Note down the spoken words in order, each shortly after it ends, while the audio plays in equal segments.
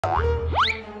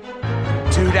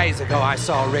2 days ago, I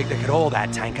saw a rig that could hold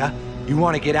that tanker. You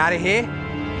want to get out of here?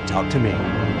 Talk to me.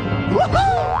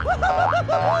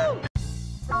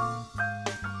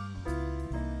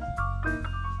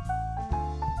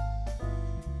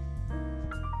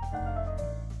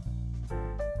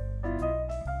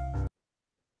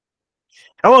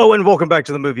 Hello and welcome back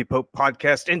to the Movie Pope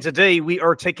podcast. And today we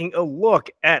are taking a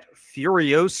look at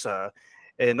Furiosa,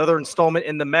 another installment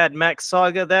in the Mad Max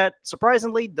saga that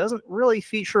surprisingly doesn't really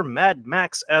feature Mad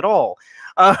Max at all.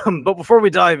 But before we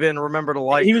dive in, remember to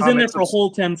like. He was in there for a whole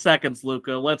 10 seconds,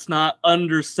 Luca. Let's not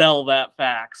undersell that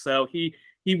fact. So he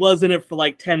was in it for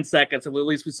like 10 seconds, and at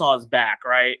least we saw his back,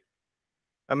 right?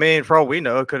 I mean, for all we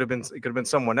know, it could have been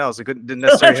someone else. It didn't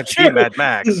necessarily have to be Mad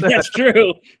Max. That's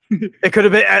true. It could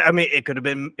have been. I mean, it could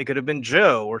have been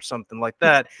Joe or something like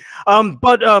that.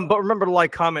 But remember to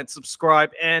like, comment,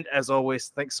 subscribe, and as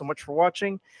always, thanks so much for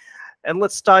watching. And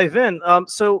let's dive in.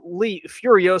 So Lee,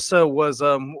 Furiosa was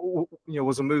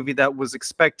was a movie that was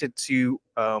expected to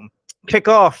kick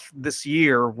off this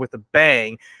year with a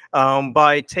bang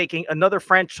by taking another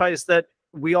franchise that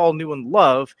we all knew and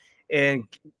love, and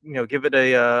give it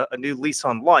a new lease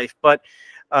on life. But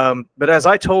as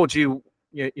I told you,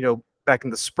 back in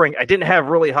the spring, I didn't have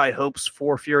really high hopes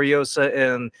for Furiosa,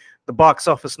 and the box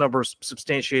office numbers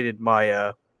substantiated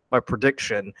my my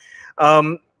prediction.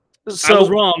 So I was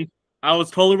wrong. I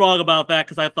was totally wrong about that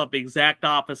because I thought the exact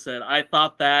opposite. I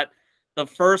thought that the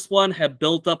first one had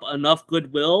built up enough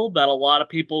goodwill that a lot of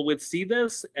people would see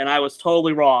this, and I was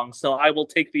totally wrong. So I will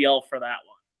take the L for that one.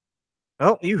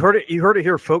 Well, you heard it. You heard it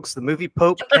here, folks. The movie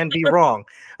Pope can be wrong.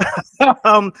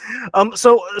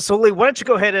 So Lee, why don't you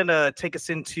go ahead and take us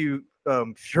into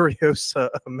Furiosa,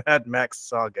 Mad Max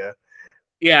saga?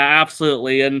 Yeah,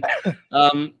 absolutely. And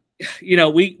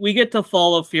we get to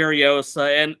follow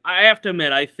Furiosa, and I have to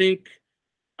admit, I think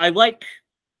I like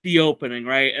the opening,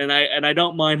 right? And I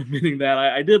don't mind admitting that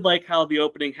I did like how the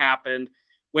opening happened,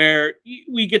 where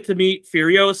we get to meet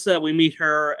Furiosa. We meet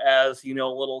her as a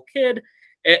little kid.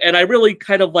 And I really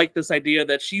kind of like this idea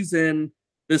that she's in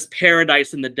this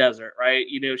paradise in the desert, right?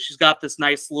 She's got this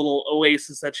nice little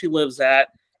oasis that she lives at,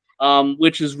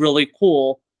 which is really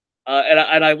cool.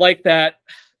 And I like that.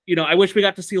 I wish we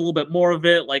got to see a little bit more of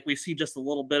it. Like, we see just a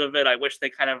little bit of it. I wish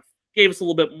they kind of gave us a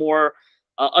little bit more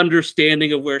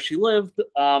understanding of where she lived.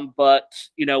 But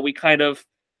we kind of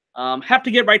have to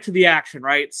get right to the action,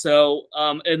 right? So,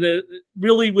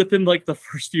 really within like the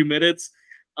first few minutes,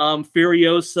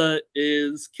 Furiosa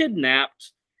is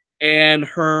kidnapped, and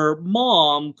her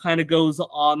mom kind of goes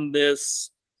on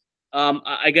this,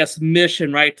 I guess,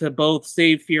 mission, right, to both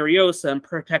save Furiosa and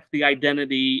protect the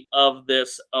identity of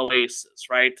this oasis,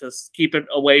 right, to keep it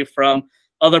away from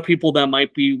other people that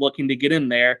might be looking to get in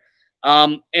there.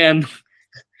 And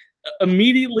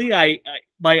immediately,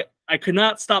 I could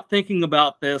not stop thinking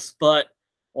about this, but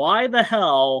why the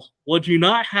hell would you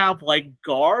not have like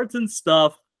guards and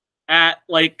stuff at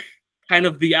like kind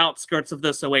of the outskirts of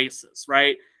this oasis,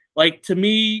 right? Like, to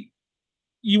me,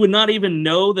 you would not even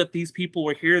know that these people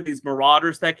were here, these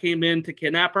marauders that came in to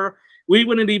kidnap her. We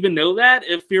wouldn't even know that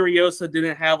if Furiosa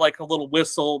didn't have like a little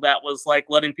whistle that was like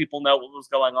letting people know what was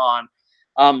going on.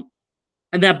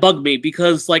 And that bugged me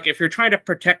because, like, if you're trying to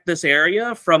protect this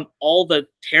area from all the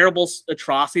terrible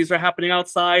atrocities that are happening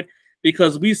outside,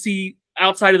 because we see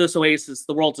outside of this oasis,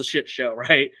 the world's a shit show,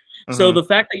 right? So the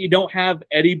fact that you don't have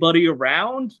anybody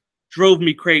around drove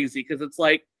me crazy, because it's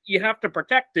like, you have to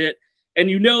protect it, and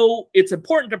it's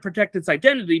important to protect its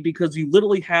identity because you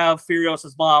literally have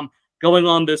Furiosa's mom going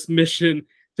on this mission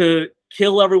to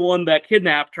kill everyone that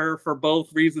kidnapped her for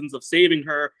both reasons of saving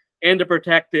her and to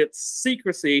protect its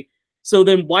secrecy. So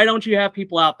then why don't you have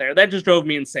people out there? That just drove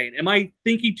me insane. Am I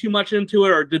thinking too much into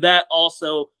it, or did that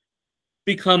also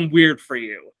become weird for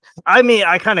you? I mean,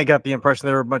 I kind of got the impression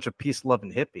they were a bunch of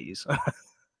peace-loving hippies.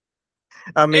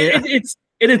 I mean, it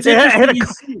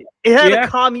had a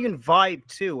commune vibe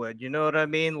to it. You know what I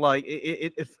mean? Like,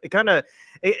 it kind of,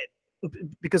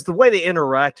 because the way they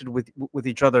interacted with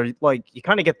each other, like, you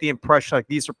kind of get the impression like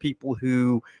these are people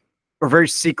who are very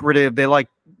secretive. They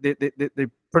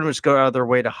pretty much go out of their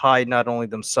way to hide not only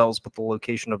themselves but the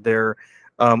location of their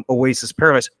oasis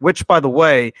paradise. Which, by the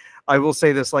way, I will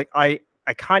say this: like,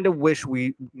 I kind of wish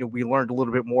we learned a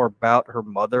little bit more about her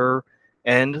mother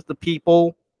and the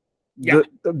people. Yeah.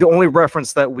 The only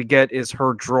reference that we get is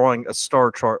her drawing a star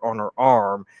chart on her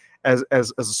arm as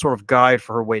a sort of guide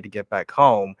for her way to get back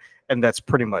home, and that's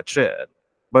pretty much it.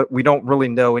 But we don't really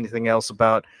know anything else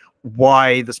about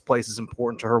why this place is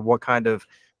important to her, what kind of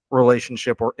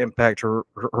relationship or impact her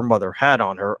mother had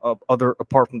on her,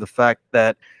 apart from the fact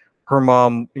that her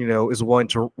mom, is willing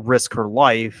to risk her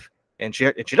life and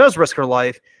she does risk her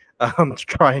life to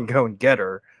try and go and get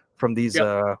her from these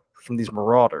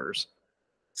marauders.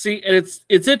 See, and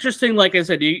it's interesting. Like I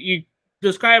said, you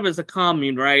describe it as a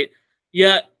commune, right?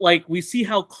 Yet, like, we see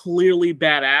how clearly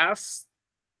badass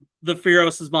the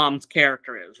Furiosa's mom's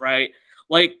character is, right?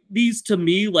 Like, these, to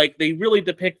me, like, they really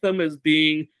depict them as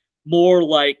being more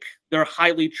like they're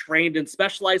highly trained and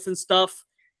specialized in stuff.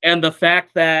 And the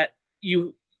fact that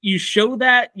you show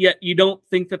that, yet you don't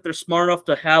think that they're smart enough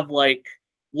to have, like,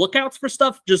 lookouts for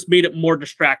stuff just made it more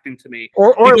distracting to me.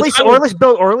 Or at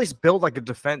least build like a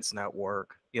defense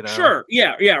network, you know? Sure,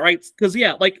 yeah, right. Because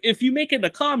like if you make it a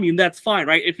commune, that's fine,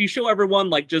 right? If you show everyone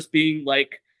like just being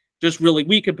like just really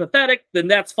weak and pathetic, then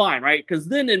that's fine, right? Because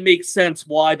then it makes sense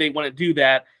why they want to do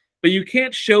that. But you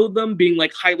can't show them being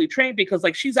like highly trained because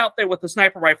like she's out there with a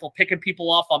sniper rifle picking people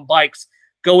off on bikes,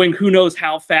 going who knows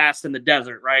how fast in the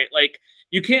desert, right? Like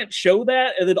you can't show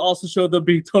that and then also show them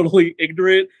being totally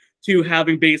ignorant to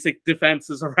having basic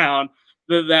defenses around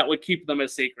that would keep them a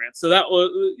secret. So that was,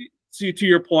 to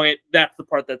your point, that's the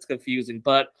part that's confusing.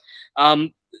 But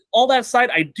all that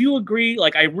aside, I do agree.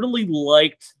 Like, I really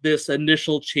liked this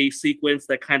initial chase sequence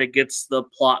that kind of gets the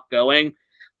plot going,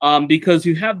 because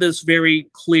you have this very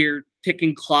clear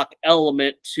ticking clock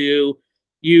element to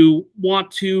you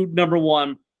want to, number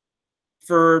one,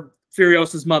 for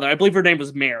Furiosa's mother. I believe her name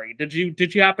was Mary. Did you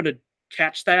happen to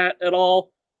catch that at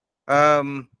all?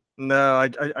 No, I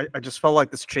just felt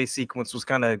like this chase sequence was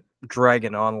kind of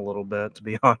dragging on a little bit, to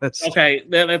be honest. Okay,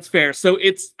 that's fair. So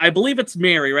I believe it's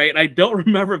Mary, right? And I don't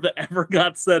remember if it ever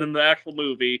got said in the actual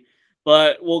movie,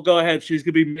 but we'll go ahead. She's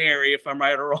gonna be Mary if I'm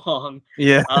right or wrong.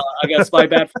 Yeah, I guess my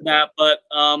bad for that. But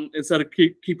instead of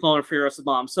keep calling her Furiosa's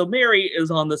mom, so Mary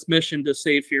is on this mission to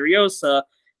save Furiosa,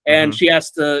 and she has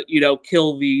to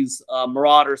kill these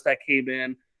marauders that came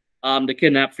in to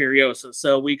kidnap Furiosa.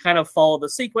 So we kind of follow the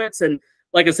sequence and.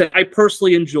 Like I said, I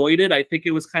personally enjoyed it. I think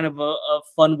it was kind of a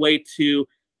fun way to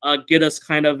get us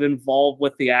kind of involved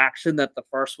with the action that the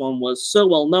first one was so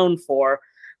well known for.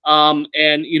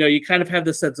 And, you kind of have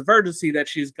this sense of urgency that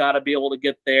she's got to be able to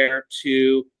get there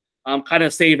to kind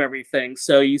of save everything.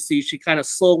 So you see she kind of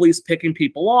slowly is picking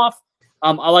people off.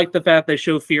 I like the fact they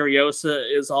show Furiosa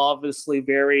is obviously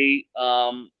very,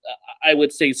 I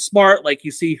would say, smart. Like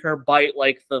you see her bite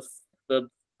like the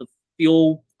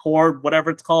fuel cord, whatever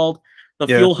it's called. The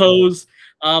fuel hose.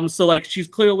 So like she's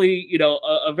clearly,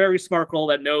 a very smart girl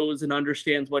that knows and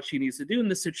understands what she needs to do in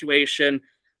this situation.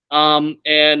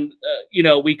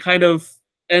 We kind of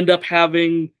end up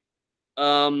having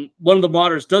one of the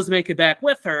marauders does make it back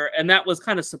with her, and that was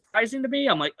kind of surprising to me.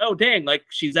 I'm like, oh dang, like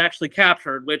she's actually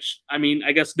captured, which I mean,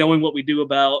 I guess knowing what we do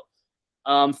about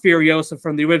Furiosa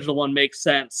from the original one makes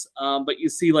sense. But you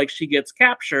see like she gets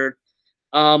captured.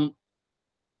 And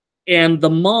the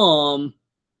mom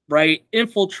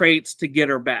infiltrates to get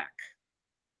her back.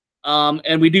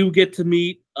 And we do get to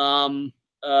meet Dementus,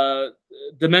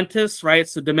 right?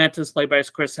 So Dementus, played by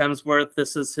Chris Hemsworth.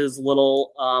 This is his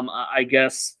little,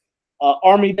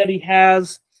 army that he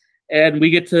has. And we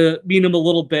get to meet him a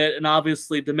little bit. And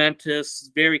obviously Dementus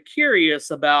is very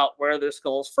curious about where this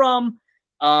girl is from.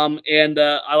 I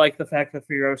like the fact that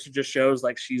Furiosa just shows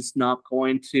like she's not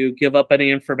going to give up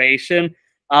any information.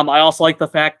 I also like the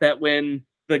fact that when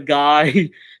the guy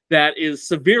that is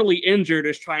severely injured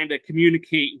is trying to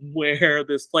communicate where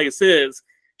this place is,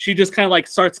 she just kind of like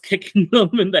starts kicking them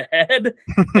in the head.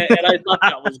 And I thought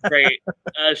that was great.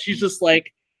 She's just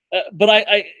like, but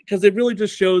because it really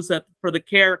just shows that for the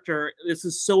character, this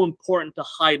is so important to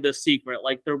hide the secret.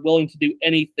 Like they're willing to do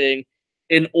anything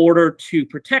in order to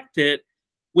protect it,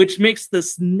 which makes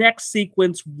this next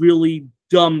sequence really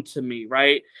dumb to me,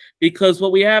 right? Because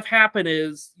what we have happen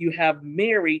is you have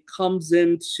Mary comes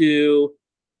into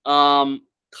the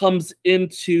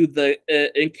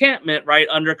encampment, right,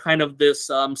 under kind of this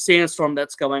sandstorm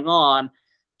that's going on.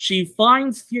 She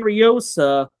finds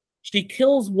Furiosa. She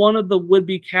kills one of the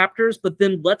would-be captors, but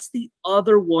then lets the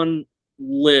other one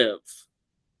live.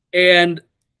 And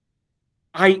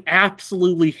I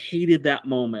absolutely hated that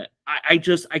moment.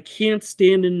 I can't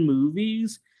stand in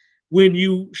movies when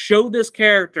you show this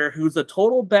character who's a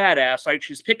total badass, right?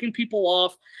 She's picking people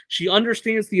off. She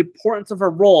understands the importance of her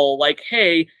role. Like,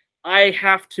 hey, I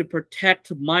have to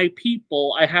protect my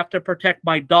people. I have to protect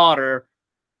my daughter.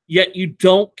 Yet you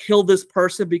don't kill this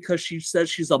person because she says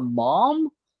she's a mom?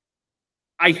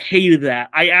 I hated that.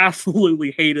 I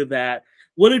absolutely hated that.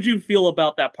 What did you feel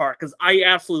about that part? Because I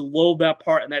absolutely loathed that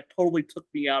part, and that totally took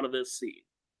me out of this scene.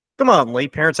 Come on, Lee.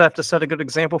 Parents have to set a good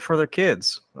example for their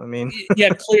kids. I mean, yeah,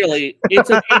 clearly, it's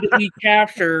okay to be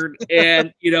captured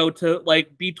and to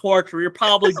like be tortured. You're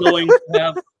probably going to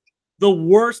have the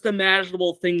worst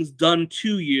imaginable things done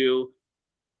to you.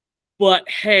 But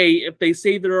hey, if they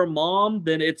say they're a mom,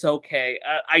 then it's okay.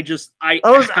 I was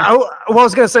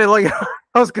gonna say, like,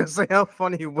 I was gonna say, how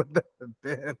funny would that have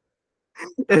been?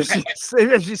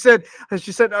 And she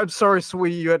said, "I'm sorry,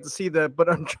 sweetie, you had to see that, but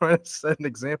I'm trying to set an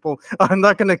example. I'm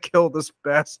not gonna kill this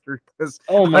bastard because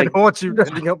I don't want you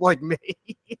ending up like me."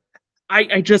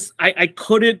 I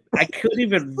couldn't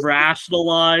even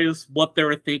rationalize what they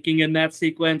were thinking in that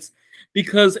sequence,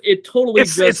 because it totally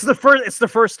it's the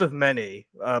first of many.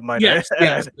 Yes.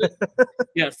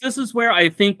 Yes. This is where I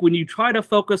think when you try to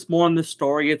focus more on the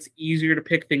story, it's easier to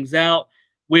pick things out.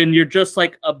 When you're just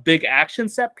like a big action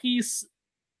set piece,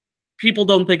 people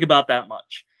don't think about that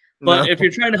much. But if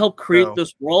you're trying to help create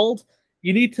this world,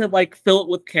 you need to like fill it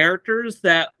with characters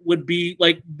that would be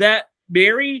like that.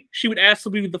 Mary, she would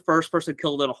absolutely be the first person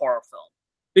killed in a horror film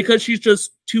because she's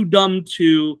just too dumb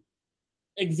to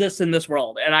exist in this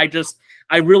world. And I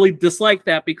really dislike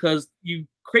that, because you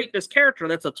create this character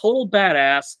that's a total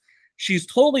badass. She's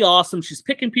totally awesome. She's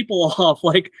picking people off.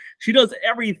 Like, she does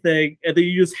everything. And then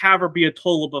you just have her be a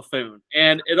total buffoon.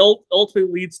 And it ultimately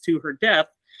leads to her death,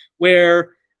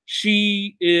 where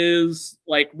she is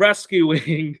like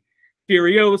rescuing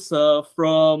Furiosa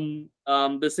from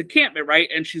this encampment, right?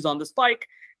 And she's on this bike.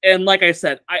 And like I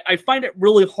said, I find it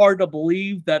really hard to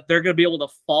believe that they're going to be able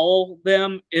to follow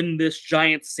them in this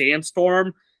giant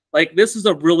sandstorm. Like, this is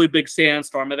a really big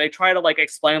sandstorm. And they try to like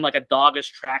explain like a dog is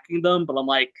tracking them. But I'm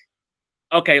like,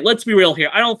 okay, let's be real here.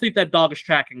 I don't think that dog is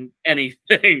tracking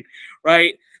anything,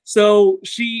 right? So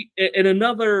she, in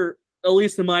another, at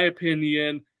least in my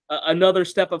opinion, another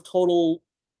step of total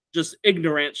just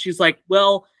ignorance. She's like,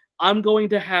 well, I'm going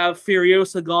to have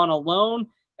Furiosa gone alone,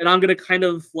 and I'm going to kind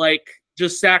of like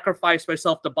just sacrifice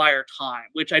myself to buy her time,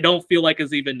 which I don't feel like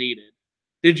is even needed.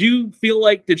 Did you feel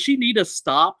like, did she need to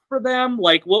stop for them?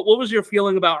 Like, what was your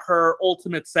feeling about her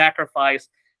ultimate sacrifice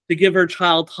to give her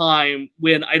child time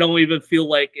when I don't even feel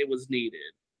like it was needed?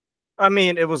 I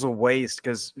mean, it was a waste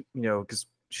because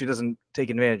she doesn't take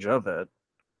advantage of it,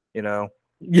 Yeah,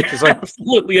 like,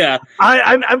 absolutely. Yeah.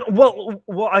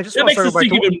 Well, I just want to circle back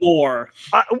to even more.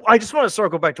 I just want to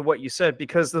circle back to what you said,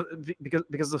 because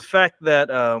the fact that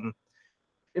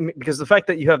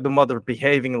you have the mother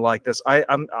behaving like this,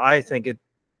 I think it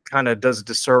kind of does a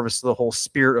disservice to the whole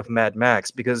spirit of Mad Max,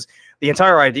 because the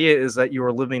entire idea is that you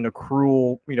are living in a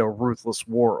cruel, ruthless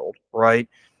world, right?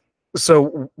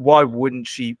 So why wouldn't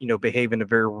she, behave in a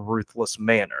very ruthless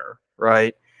manner,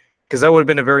 right? Because that would have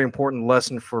been a very important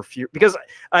lesson for because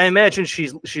I imagine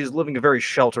she's living a very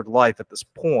sheltered life at this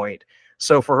point.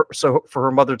 So for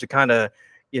her mother to kind of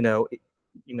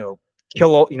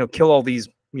kill all these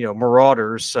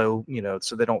marauders, so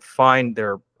so they don't find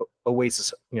their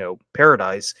oasis,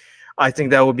 paradise. I think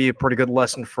that would be a pretty good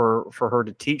lesson for her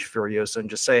to teach Furiosa, and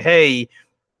just say, hey,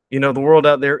 the world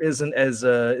out there isn't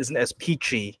as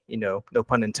peachy, no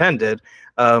pun intended,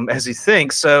 as you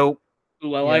think. So,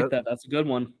 ooh, I like that. That's a good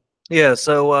one. Yeah,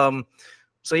 so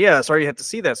yeah, sorry you have to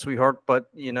see that, sweetheart, but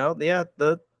yeah,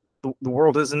 the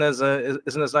world isn't as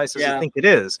nice as you think it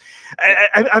is.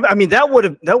 I mean, that would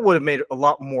have made a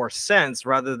lot more sense,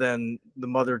 rather than the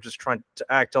mother just trying to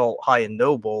act all high and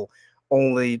noble,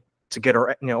 only to get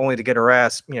her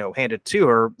ass handed to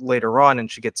her later on, and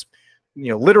she gets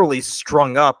literally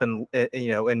strung up and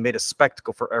and made a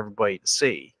spectacle for everybody to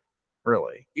see.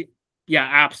 Really. Yeah,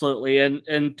 absolutely.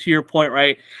 And to your point,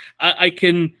 right, I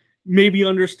can maybe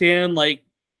understand, like,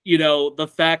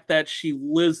 the fact that she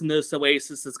lives in this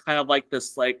oasis is kind of like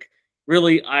this, like,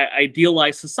 really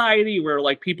idealized society where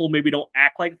like people maybe don't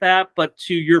act like that. But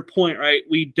to your point, right,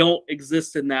 we don't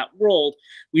exist in that world.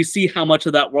 We see how much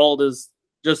of that world is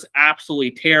just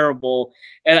absolutely terrible.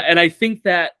 And I think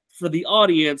that for the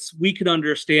audience, we can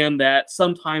understand that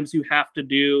sometimes you have to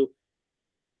do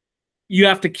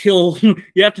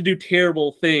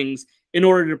terrible things in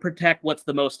order to protect what's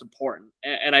the most important.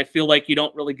 And I feel like you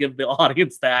don't really give the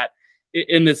audience that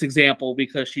in this example,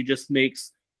 because she just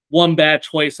makes one bad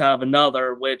choice out of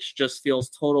another, which just feels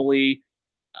totally,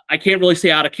 I can't really say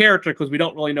out of character, because we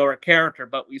don't really know her character,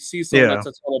 but we see someone that's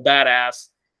a total badass.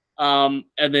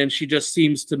 And then she just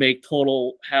seems to have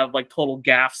total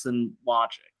gaffes and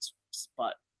logic.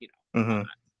 But,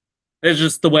 it's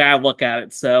just the way I look at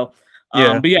it. So,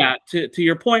 but yeah, to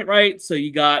your point, right? So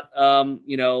you got,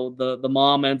 the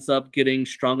mom ends up getting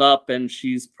strung up, and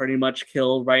she's pretty much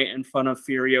killed right in front of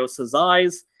Furiosa's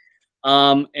eyes.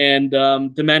 And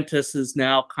Dementus is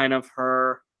now kind of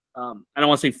her, I don't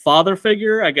want to say father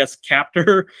figure, I guess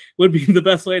captor would be the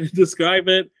best way to describe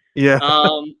it. Yeah.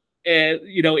 And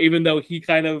even though he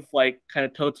kind of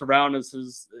totes around as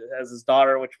his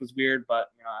daughter, which was weird, but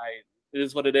it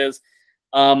is what it is.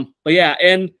 But yeah,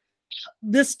 and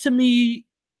this to me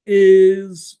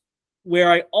is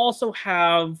where I also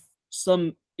have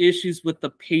some issues with the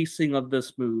pacing of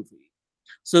this movie.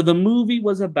 So the movie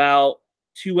was about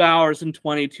 2 hours and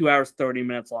 2 hours, 30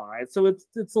 minutes long, right? So it's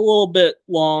a little bit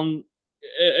long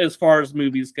as far as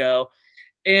movies go.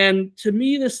 And to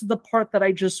me, this is the part that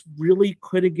I just really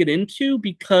couldn't get into,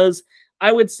 because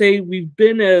I would say we've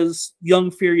been as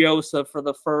young Furiosa for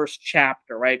the first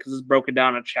chapter, right? Because it's broken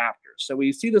down in chapters. So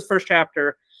we see this first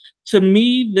chapter. To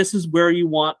me, this is where you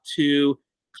want to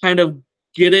kind of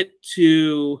get it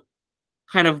to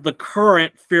kind of the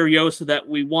current Furiosa that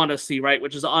we want to see, right?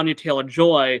 Which is Anya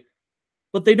Taylor-Joy.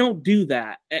 But they don't do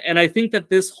that. And I think that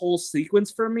this whole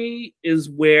sequence for me is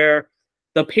where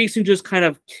the pacing just kind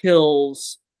of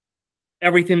kills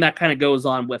everything that kind of goes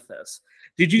on with this.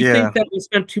 Did you think that we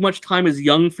spent too much time as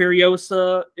young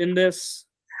Furiosa in this?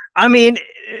 I mean,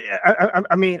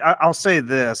 I'll say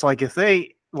this: like if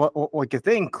they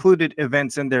included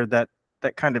events in there that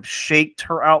kind of shaped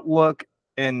her outlook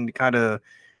and kind of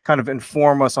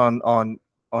inform us on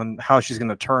how she's going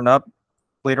to turn up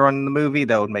later on in the movie,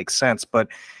 that would make sense. But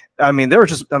I mean, there were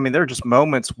just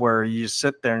moments where you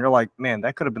sit there and you're like, man,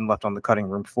 that could have been left on the cutting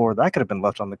room floor. That could have been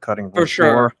left on the cutting room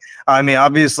floor. I mean,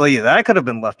 obviously, that could have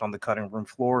been left on the cutting room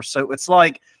floor. So it's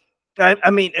like,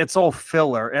 I mean, it's all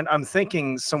filler. And I'm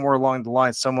thinking somewhere along the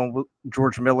line,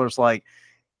 George Miller's like,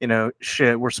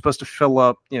 shit, we're supposed to fill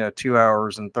up, 2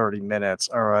 hours and 30 minutes.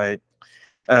 All right.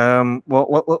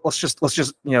 Well, let's just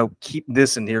keep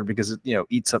this in here because it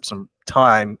eats up some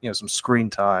time, some screen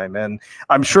time, and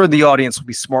I'm sure the audience will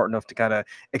be smart enough to kind of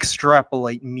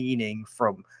extrapolate meaning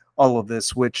from all of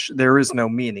this, which there is no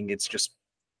meaning. It's just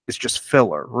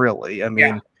filler, really. I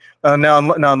mean,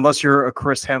 now unless you're a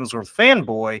Chris Hemsworth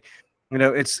fanboy,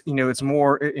 it's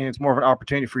more of an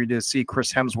opportunity for you to see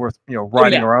Chris Hemsworth,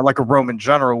 riding around like a Roman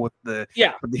general with the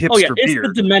hipster beard.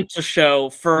 It's the Dementus show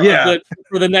for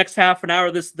the next half an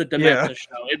hour. This is the Dementus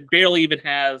show. It barely even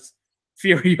has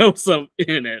Furiosa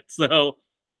in it. So,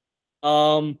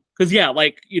 because we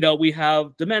have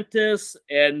Dementus,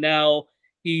 and now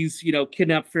he's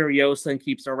kidnapped Furiosa and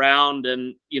keeps her around,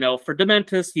 and for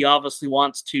Dementus, he obviously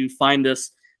wants to find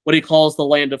this, what he calls the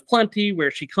land of plenty,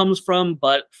 where she comes from,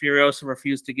 but Furiosa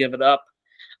refused to give it up.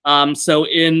 So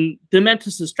in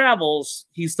Dementus's travels,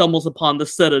 he stumbles upon the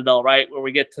Citadel, right, where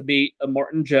we get to meet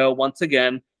Immortan Joe once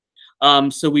again.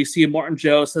 So we see Immortan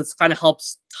Joe, so this kind of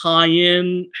helps tie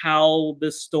in how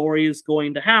this story is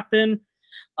going to happen.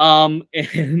 And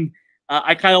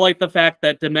I kind of like the fact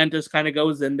that Dementus kind of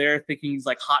goes in there thinking he's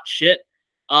like hot shit.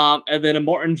 And then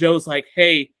Immortan Joe's like,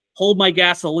 hey, hold my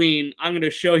gasoline, I'm going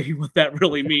to show you what that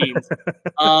really means.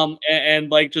 and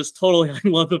like, just totally, I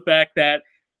love the fact that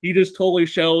he just totally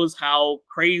shows how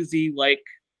crazy, like,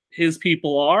 his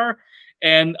people are.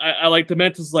 And I like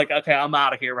Dementus is like, okay, I'm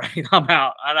out of here, right? I'm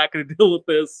out. I'm not going to deal with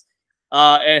this.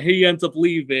 And he ends up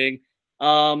leaving.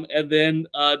 And then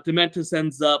Dementus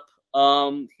ends up,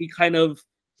 he kind of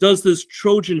does this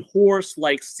Trojan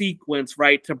horse-like sequence,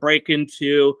 right, to break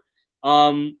into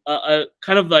a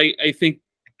kind of like, I think,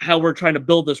 how we're trying to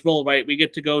build this role, right? We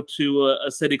get to go to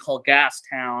a city called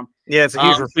Gastown. Yeah, it's a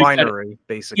huge refinery,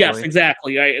 basically. Yes,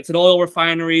 exactly. Right, it's an oil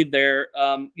refinery. They're,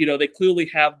 they clearly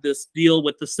have this deal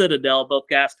with the Citadel, both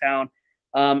Gastown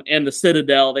and the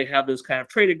Citadel. They have this kind of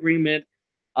trade agreement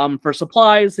for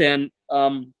supplies, and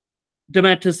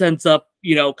Dementus ends up,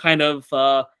 kind of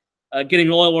getting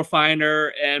an oil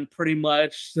refiner, and pretty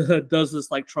much does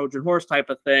this like Trojan horse type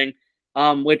of thing,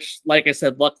 which, like I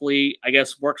said, luckily, I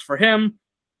guess, works for him.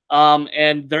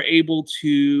 And they're able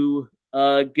to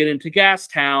get into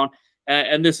Gastown,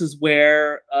 and this is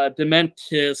where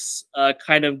Dementus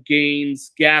kind of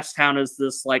gains Gastown as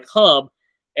this like hub,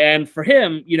 and for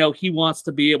him, he wants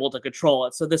to be able to control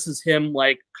it. So this is him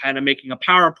like kind of making a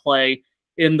power play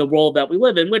in the world that we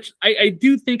live in, which I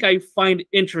do think I find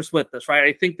interest with this, right?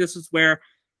 I think this is where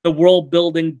the world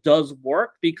building does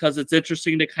work, because it's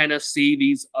interesting to kind of see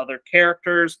these other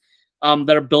characters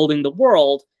that are building the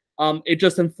world. It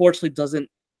just unfortunately doesn't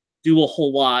do a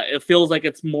whole lot. It feels like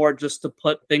it's more just to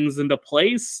put things into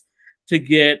place to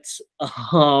get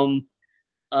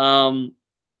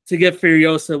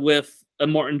Furiosa with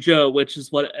Immortan Joe, which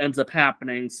is what ends up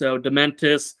happening. So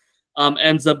Dementus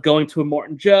ends up going to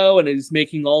Immortan Joe, and he's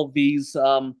making all these,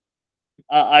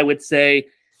 I would say,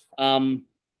 trying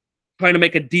to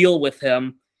make a deal with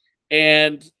him.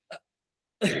 And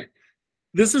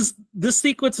this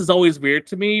sequence is always weird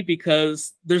to me,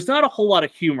 because there's not a whole lot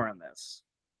of humor in this,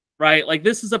 right? Like,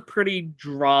 this is a pretty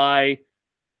dry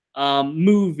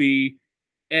movie,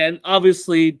 And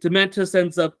obviously, Dementus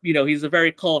ends up, he's a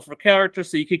very colorful character,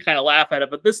 so you can kind of laugh at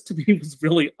it. But this, to me, was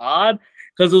really odd,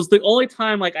 because it was the only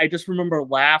time, like, I just remember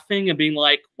laughing and being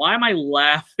like, why am I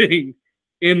laughing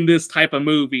in this type of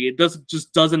movie? It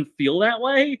just doesn't feel that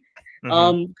way.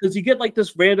 Because you get, like,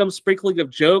 this random sprinkling of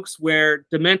jokes where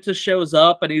Dementus shows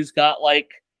up and he's got,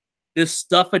 like, this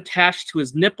stuff attached to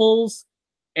his nipples,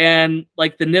 and,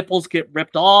 like, the nipples get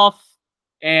ripped off,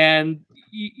 and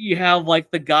you have, like,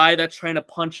 the guy that's trying to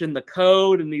punch in the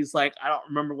code, and he's like, I don't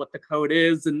remember what the code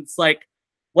is, and it's like,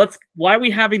 why are we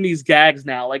having these gags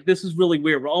now? Like, this is really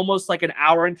weird. We're almost like an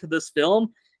hour into this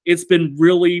film. It's been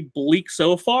really bleak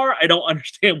so far. I don't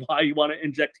understand why you want to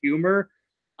inject humor.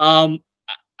 What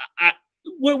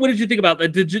did you think about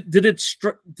that?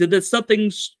 Did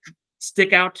something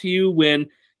stick out to you when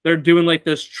they're doing, like,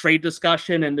 this trade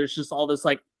discussion and there's just all this,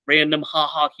 like, random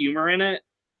haha humor in it?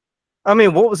 I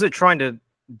mean, what was it trying to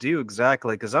do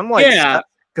exactly? Because I'm like,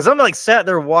 sat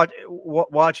there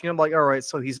watching. I'm like, all right,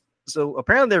 so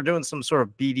apparently they're doing some sort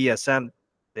of BDSM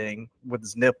thing with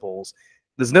his nipples.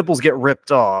 His nipples get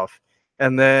ripped off,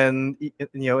 and then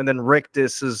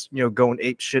Rictus is going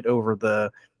ape shit over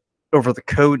the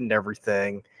code and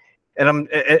everything, and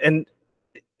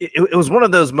it was one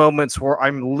of those moments where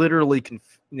I'm literally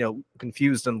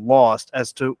confused and lost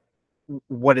as to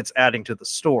what it's adding to the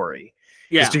story.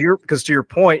 Yeah, because to your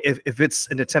point, if it's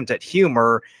an attempt at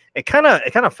humor, it kind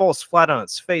of falls flat on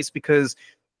its face, because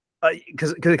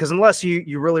unless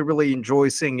you really enjoy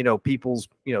seeing people's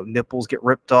nipples get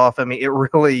ripped off, I mean, it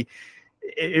really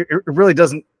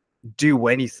doesn't do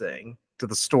anything to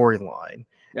the storyline.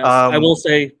 Yes, I will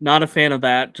say, not a fan of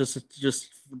that. Just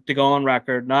to go on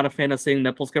record, not a fan of seeing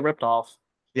nipples get ripped off.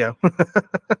 Yeah,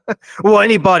 well,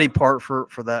 any body part for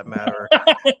that matter.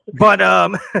 but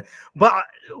another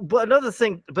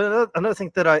thing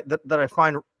that I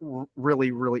find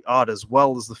really odd as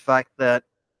well is the fact that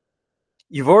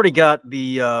you've already got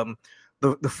the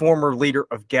former leader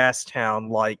of Gastown,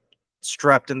 like,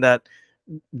 strapped in that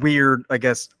weird, I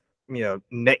guess,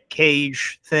 neck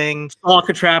cage thing, all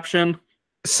contraption.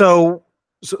 So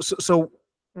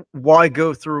why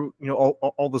go through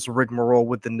all this rigmarole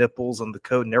with the nipples and the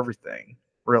code and everything,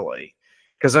 really?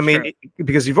 Because I mean,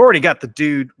 because you've already got the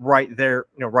dude right there,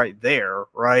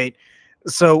 right?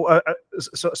 So I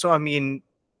mean,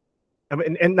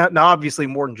 and now obviously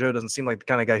Morton Joe doesn't seem like the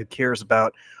kind of guy who cares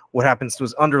about what happens to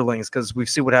his underlings, because we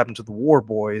see what happened to the War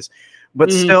Boys.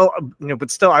 But still,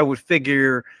 I would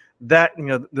figure that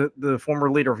the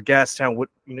former leader of Gastown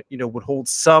would hold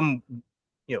some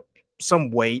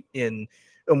weight in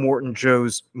Morton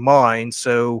Joe's mind,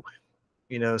 so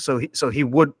he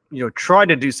would try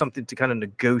to do something to kind of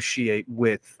negotiate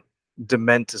with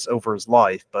Dementus over his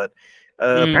life, but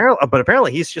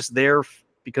apparently he's just there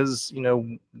because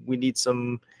we need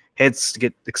some heads to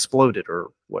get exploded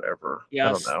or whatever.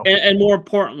 Yes. I don't know. And more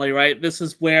importantly, right, this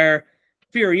is where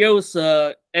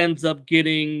Furiosa ends up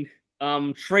getting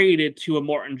traded to a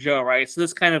Morton Joe, right? So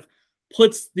this kind of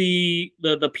puts the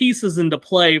pieces into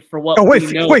play for what. Oh wait,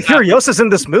 Furiosa's in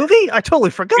this movie? I totally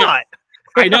forgot.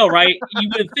 Yeah, I know, right? You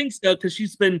would think so, because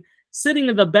she's been sitting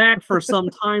in the back for some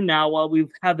time now while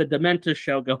we've had the Dementus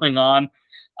show going on.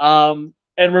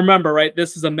 And remember, right,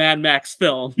 this is a Mad Max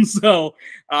film, so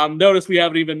notice we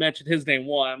haven't even mentioned his name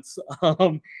once.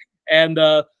 So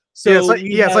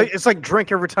it's like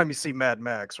drink every time you see Mad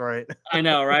Max, right? I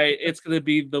know, right? It's going to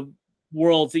be the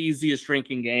world's easiest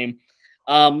drinking game.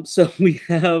 So we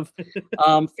have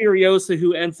Furiosa,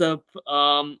 who ends up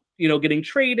getting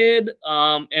traded,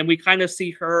 and we kind of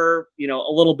see her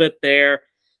a little bit there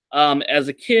as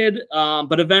a kid,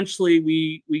 but eventually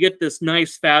we get this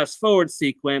nice fast forward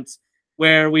sequence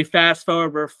where we fast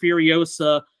forward where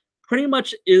Furiosa pretty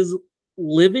much is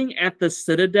living at the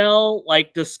Citadel,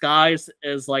 like, disguised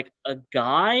as, like, a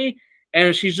guy,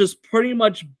 and she's just pretty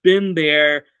much been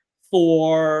there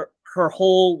for her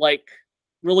whole, like,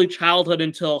 really childhood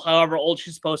until however old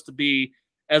she's supposed to be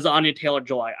as Anya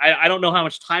Taylor-Joy. I don't know how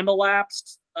much time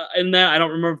elapsed in that. I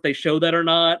don't remember if they showed that or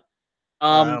not.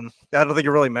 I don't think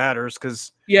it really matters,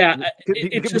 because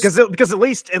because at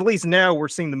least now we're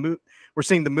seeing the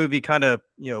movie kind of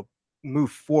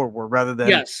move forward rather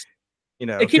than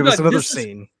give us another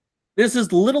scene. This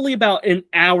is literally about an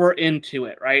hour into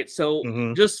it, right?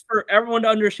 So just for everyone to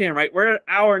understand, right, we're an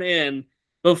hour in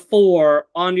before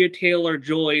Anya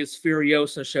Taylor-Joy's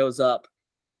Furiosa shows up.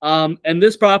 And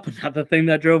this brought up another thing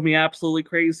that drove me absolutely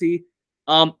crazy.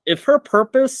 If her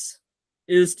purpose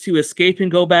is to escape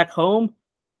and go back home,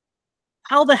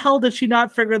 how the hell did she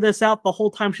not figure this out the whole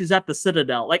time she's at the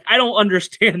Citadel? Like, I don't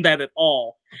understand that at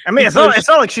all. I mean, it's not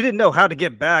like she didn't know how to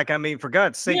get back. I mean, for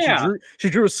God's sake, she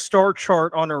drew a star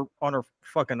chart on her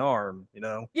fucking arm, you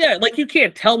know? Yeah, like, you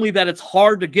can't tell me that it's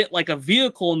hard to get, like, a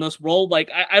vehicle in this world. Like,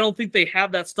 I don't think they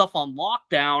have that stuff on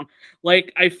lockdown.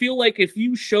 Like, I feel like if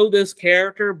you show this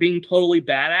character being totally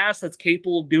badass that's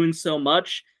capable of doing so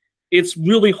much, it's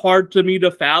really hard to me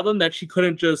to fathom that she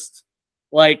couldn't just,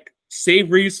 like,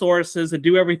 save resources and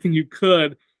do everything you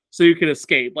could so you could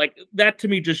escape. Like, that to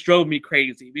me just drove me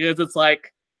crazy, because it's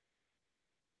like,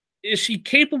 is she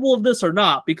capable of this or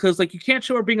not? Because, like, you can't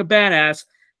show her being a badass,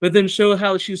 but then show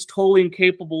how she's totally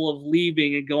incapable of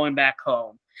leaving and going back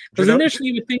home. Because initially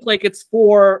you would think, like, it's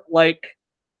for, like,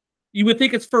 you would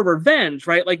think it's for revenge,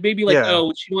 right? Like, maybe, like,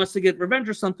 oh, she wants to get revenge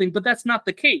or something, but that's not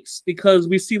the case, because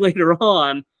we see later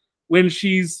on when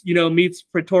she's, you know, meets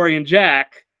Praetorian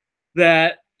Jack,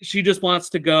 that she just wants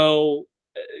to go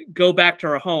back to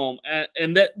her home.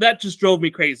 And that just drove me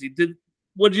crazy.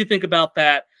 What did you think about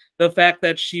that? The fact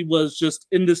that she was just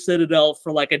in the Citadel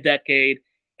for like a decade,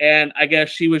 and I guess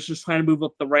she was just trying to move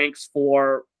up the ranks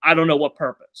for, I don't know what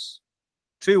purpose.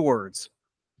 2 words: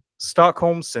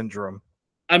 Stockholm syndrome.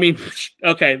 I mean,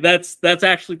 okay, that's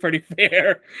actually pretty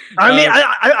fair.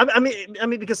 I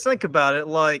mean, because think about it,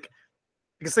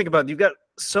 you've got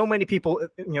so many people,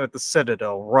 you know, at the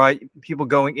Citadel, right? People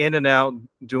going in and out,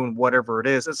 doing whatever it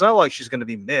is. It's not like she's going to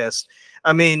be missed.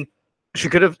 I mean, she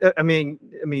could have. I mean,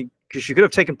 because she could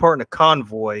have taken part in a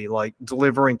convoy, like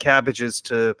delivering cabbages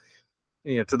to,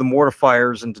 you know, to the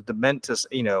mortifiers and to Dementus,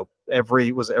 you know,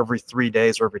 every 3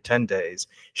 days or every 10 days.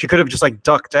 She could have just like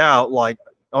ducked out, like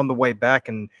on the way back,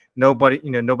 and nobody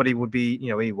would be, you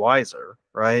know, any wiser,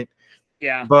 right?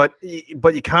 Yeah. But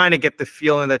you kind of get the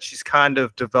feeling that she's kind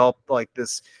of developed like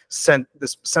this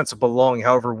sense of belonging,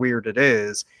 however weird it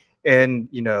is, and,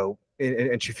 you know,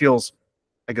 and she feels,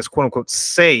 I guess, quote unquote,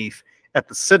 safe at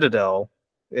the Citadel,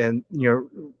 and you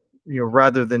know,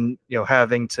 rather than, you know,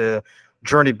 having to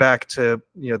journey back to,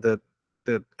 you know,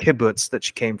 the kibbutz that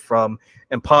she came from,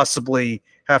 and possibly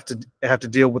have to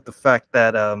deal with the fact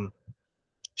that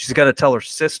she's got to tell her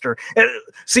sister. And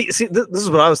see, this is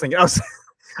what I was thinking.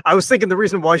 I was thinking the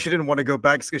reason why she didn't want to go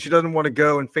back is because she doesn't want to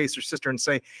go and face her sister and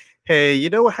say, "Hey, you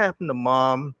know what happened to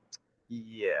Mom?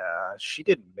 Yeah, she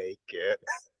didn't make it."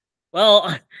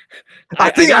 Well, I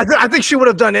think she would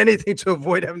have done anything to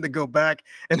avoid having to go back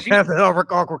and have that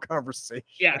awkward conversation.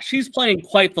 Yeah, she's playing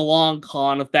quite the long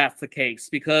con if that's the case,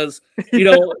 because, you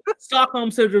know, Stockholm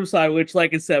Syndrome side, which,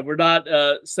 like I said, we're not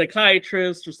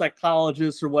psychiatrists or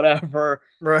psychologists or whatever,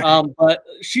 right? But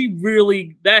she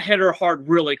really, that hit her hard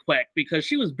really quick, because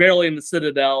she was barely in the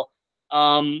Citadel,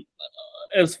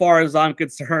 as far as I'm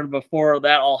concerned, before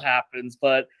that all happens.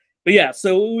 But yeah,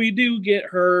 so we do get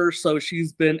her. So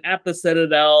she's been at the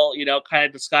Citadel, you know, kind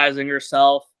of disguising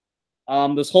herself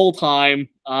this whole time.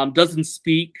 Doesn't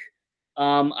speak.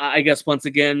 I guess, once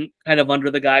again, kind of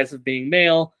under the guise of being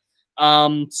male.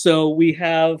 So we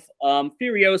have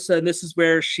Furiosa, and this is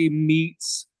where she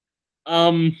meets.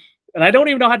 And I don't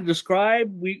even know how to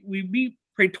describe. We meet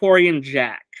Praetorian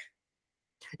Jack.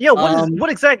 Yeah, what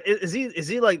exactly is he? Is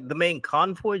he like the main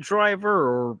convoy driver,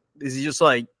 or is he just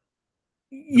like?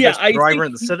 Yeah, driver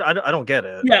in the city. I don't get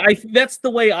it. Yeah, that's the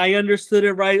way I understood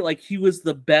it, right? Like, he was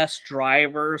the best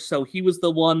driver, so he was the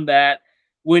one that,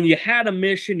 when you had a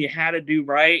mission you had to do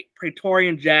right,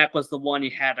 Praetorian Jack was the one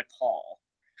you had to call.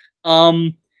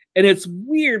 And it's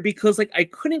weird because, like, I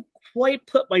couldn't quite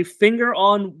put my finger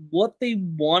on what they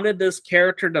wanted this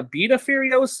character to be to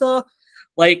Furiosa.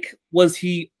 Like, was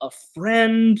he a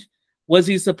friend? Was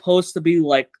he supposed to be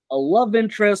like a love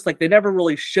interest? Like, they never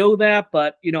really show that,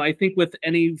 but, you know, I think with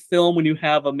any film, when you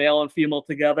have a male and female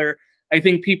together, I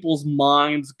think people's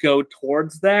minds go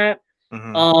towards that.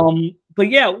 Mm-hmm. But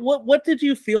yeah, what did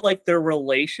you feel like their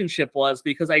relationship was?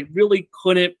 Because I really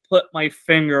couldn't put my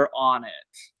finger on it.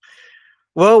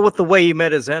 Well, with the way he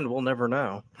met his end, we'll never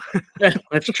know.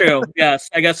 That's true. Yes,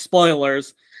 I guess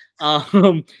spoilers.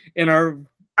 In our,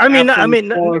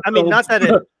 not that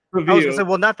it. Review. I was gonna say,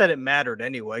 well, not that it mattered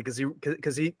anyway, because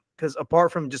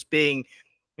apart from just being,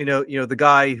 you know, the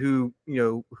guy who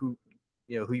you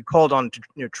called on to,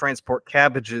 you know, transport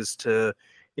cabbages to,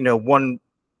 one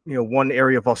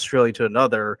area of Australia to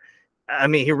another. I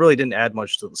mean, he really didn't add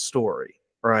much to the story,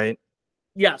 right?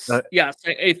 Yes, yes.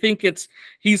 I think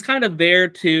he's kind of there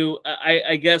to,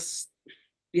 I guess,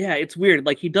 yeah, it's weird.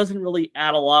 Like, he doesn't really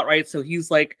add a lot, right? So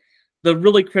he's like the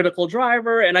really critical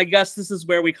driver, and I guess this is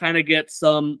where we kind of get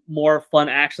some more fun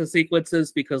action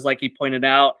sequences, because, like you pointed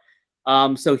out,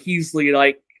 so he's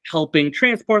like helping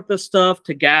transport this stuff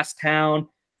to Gastown,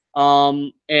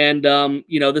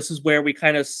 this is where we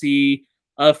kind of see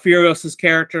Furiosa's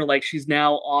character, like, she's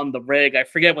now on the rig. I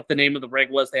forget what the name of the rig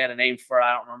was. They had a name for it.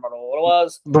 I don't remember what it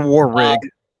was. The war rig.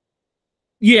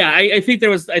 Yeah, I think there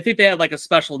was. I think they had like a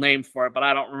special name for it, but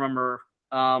I don't remember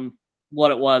what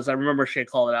it was. I remember she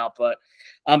called it out, but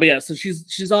yeah. So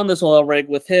she's on this oil rig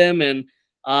with him, and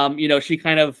you know, she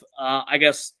kind of I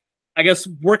guess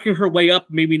working her way up,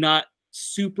 maybe not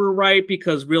super right,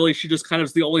 because really she just kind of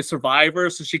is the only survivor.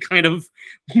 So she kind of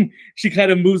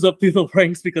moves up through the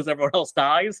ranks because everyone else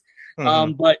dies.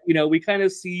 But you know, we kind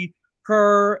of see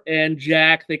her and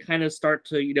Jack. They kind of start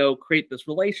to, you know, create this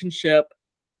relationship.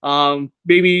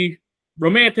 Maybe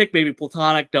romantic, maybe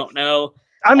platonic, don't know.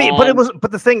 I mean,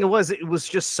 but the thing was, it was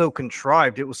just so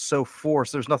contrived. It was so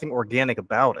forced. There's nothing organic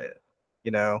about it, you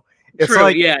know. It's true,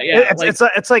 like, yeah.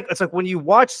 It's like when you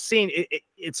watch the scene,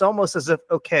 it's almost as if,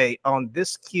 okay, on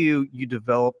this cue, you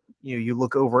develop, you know, you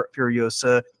look over at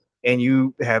Furiosa and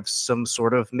you have some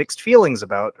sort of mixed feelings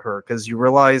about her because you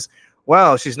realize,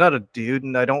 wow, she's not a dude,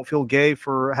 and I don't feel gay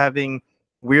for having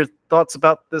weird thoughts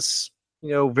about this, you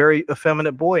know, very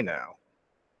effeminate boy now.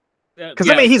 Because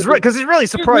I mean, he's really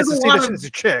surprised to see that she's a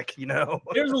chick, you know.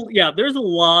 There's a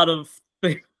lot of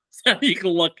things that you can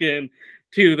look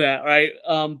into that, right?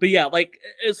 But yeah, like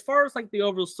as far as like the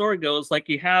overall story goes, like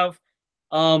you have,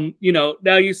 you know,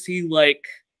 now you see like,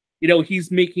 you know, he's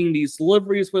making these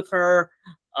deliveries with her,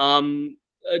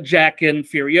 Jack and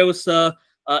Furiosa.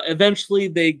 Eventually,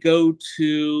 they go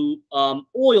to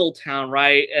Oil Town,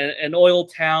 right? And Oil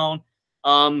Town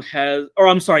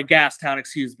I'm sorry, Gas Town,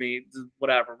 excuse me,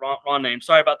 whatever, wrong name.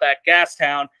 Sorry about that, Gas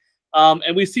Town.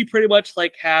 And we see pretty much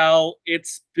like how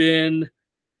it's been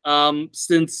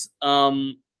since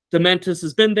Dementus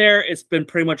has been there. It's been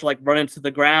pretty much like run into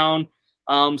the ground.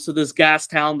 So this Gas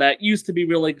Town that used to be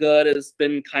really good has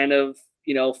been kind of,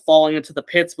 you know, falling into the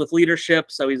pits with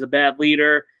leadership. So he's a bad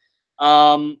leader.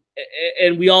 And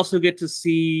we also get to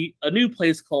see a new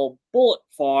place called Bullet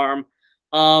Farm,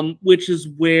 which is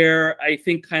where I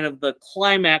think kind of the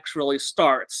climax really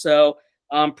starts. So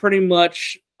pretty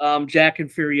much Jack and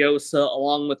Furiosa,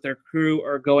 along with their crew,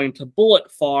 are going to Bullet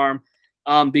Farm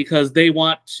because they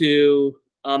want to,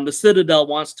 the Citadel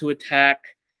wants to attack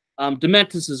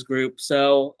Dementus's group.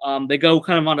 So they go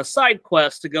kind of on a side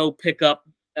quest to go pick up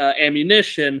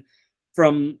ammunition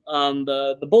from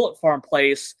the Bullet Farm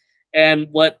place. And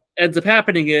what ends up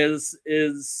happening is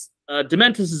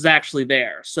Dementus is actually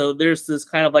there. So there's this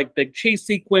kind of like big chase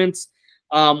sequence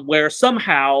where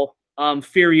somehow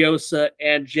Furiosa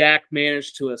and Jack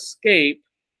manage to escape.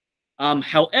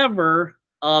 However,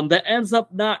 that ends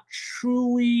up not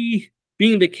truly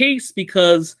being the case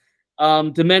because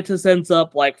Dementus ends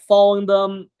up like following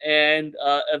them and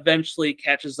eventually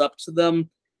catches up to them.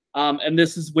 And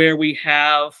this is where we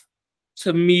have,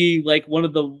 to me, like one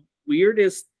of the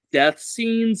weirdest death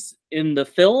scenes in the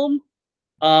film.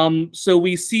 So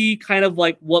we see kind of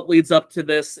like what leads up to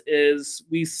this is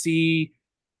we see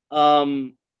Furiosa,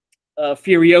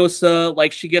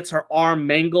 like she gets her arm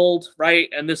mangled, right?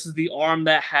 And this is the arm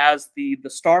that has the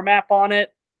star map on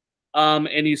it.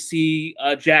 And you see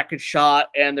Jack is shot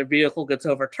and their vehicle gets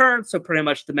overturned. So pretty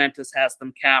much Dementus has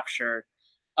them captured.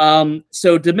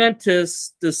 So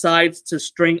Dementus decides to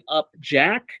string up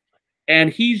Jack,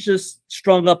 and he's just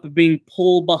strung up and being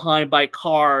pulled behind by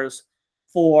cars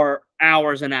for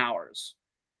hours and hours,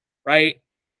 right?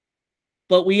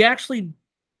 But we actually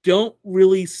don't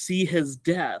really see his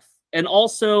death. And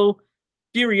also,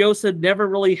 Furiosa never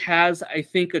really has, I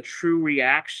think, a true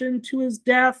reaction to his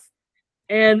death.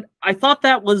 And I thought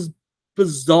that was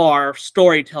bizarre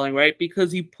storytelling, right?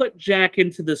 Because you put Jack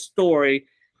into the story,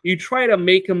 you try to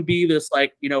make him be this,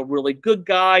 like, you know, really good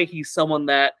guy. He's someone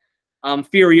that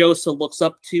Furiosa looks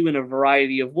up to in a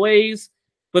variety of ways.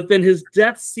 But then his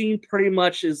death scene pretty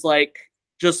much is like,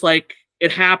 just like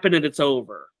it happened and it's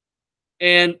over.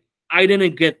 And I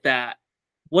didn't get that.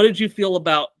 What did you feel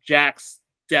about Jack's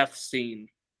death scene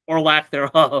or lack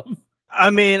thereof? I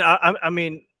mean,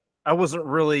 I wasn't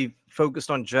really focused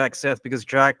on Jack's death because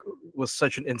Jack was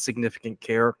such an insignificant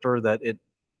character that it,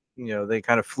 you know, they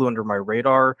kind of flew under my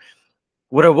radar.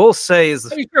 What I will say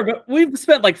is, sure, but we've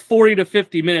spent like 40 to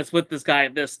 50 minutes with this guy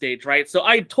at this stage, right? So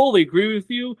I totally agree with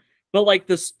you, but like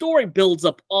the story builds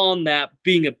up on that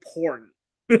being important.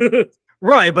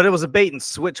 Right, but it was a bait and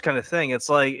switch kind of thing. It's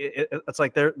like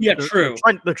they're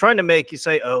trying to make you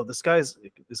say, oh, this guy's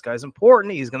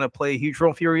important. He's gonna play a huge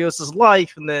role in Furiosa's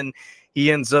life, and then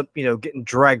he ends up, you know, getting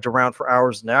dragged around for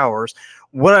hours and hours.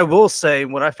 What I will say,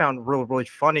 what I found really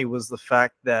funny was the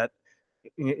fact that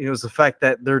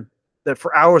that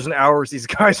for hours and hours, these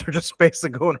guys are just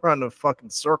basically going around in a fucking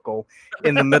circle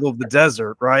in the middle of the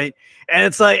desert, right? And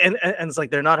it's like, and it's like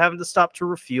they're not having to stop to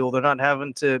refuel. They're not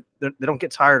having to. They don't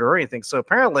get tired or anything. So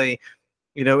apparently,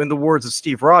 you know, in the words of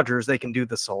Steve Rogers, they can do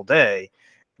this all day.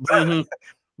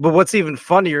 But what's even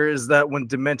funnier is that when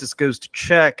Dementus goes to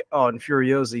check on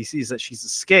Furiosa, he sees that she's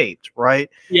escaped, right?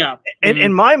 Yeah. And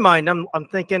in my mind, I'm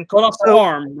thinking, cut off her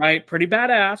arm, right? Pretty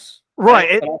badass,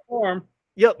 right? Cut off her arm.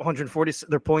 Yep, 140.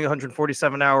 They're pulling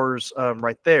 147 hours,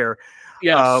 right there.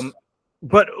 Yes.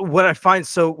 But what I find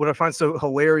so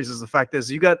hilarious is the fact is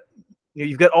you've got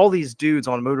all these dudes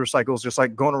on motorcycles just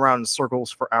like going around in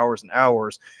circles for hours and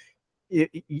hours.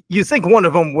 You think one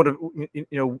of them would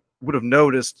have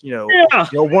noticed,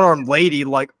 one-armed lady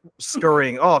like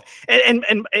scurrying off, and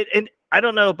I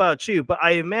don't know about you, but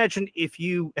I imagine if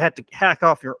you had to hack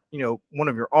off your one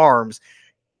of your arms,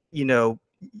 you're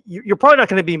probably not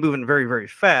going to be moving very, very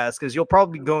fast because you'll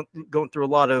probably be going through a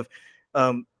lot of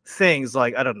things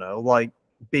like, I don't know, like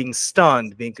being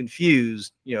stunned, being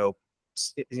confused,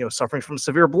 suffering from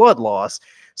severe blood loss.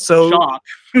 So shock.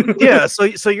 Yeah,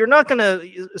 so you're not gonna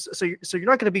you're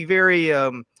not gonna be very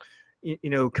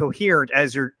coherent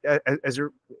as you're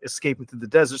escaping through the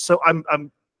desert. So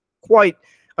I'm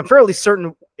fairly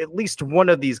certain at least one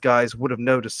of these guys would have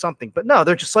noticed something, but no,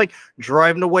 they're just like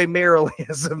driving away merrily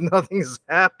as if nothing's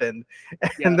happened.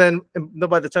 And then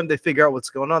by the time they figure out what's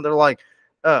going on, they're like,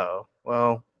 oh,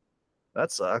 well,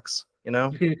 that sucks,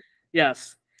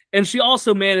 Yes. And she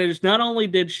also managed, not only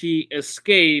did she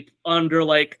escape under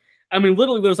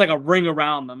literally there's like a ring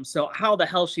around them. So how the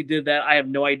hell she did that, I have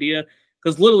no idea.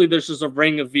 Because literally there's just a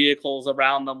ring of vehicles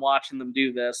around them watching them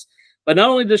do this. But not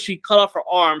only does she cut off her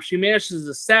arm, she manages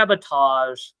to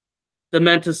sabotage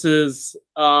Dementus's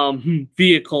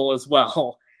vehicle as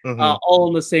well. All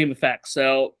in the same effect.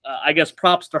 So I guess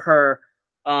props to her.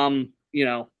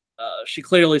 She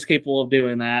clearly is capable of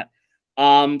doing that.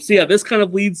 So yeah, this kind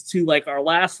of leads to like our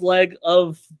last leg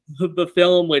of the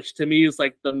film, which to me is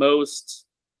like the most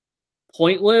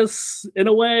pointless in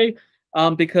a way,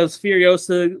 because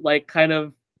Furiosa like kind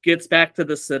of gets back to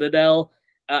the Citadel,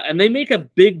 and they make a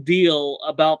big deal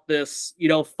about this,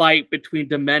 fight between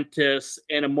Dementus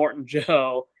and Immortan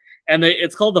Joe, and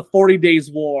it's called the 40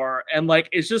 Days War, and like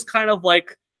it's just kind of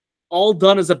like all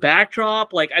done as a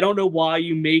backdrop. Like I don't know why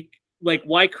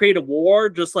why create a war,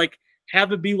 just like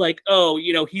have it be like, oh,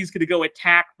 he's gonna go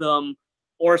attack them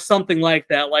or something like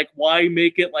that. Like, why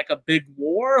make it like a big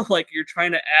war? Like, you're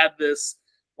trying to add this,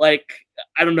 like,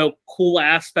 I don't know, cool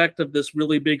aspect of this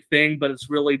really big thing, but it's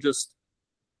really just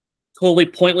totally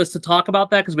pointless to talk about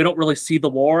that because we don't really see the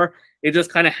war. It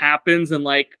just kind of happens in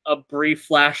like a brief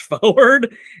flash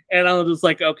forward, and I'm just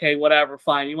like, okay, whatever,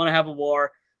 fine. You want to have a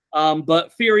war,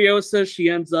 but Furiosa, she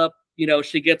ends up,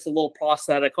 she gets a little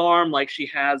prosthetic arm like she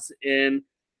has in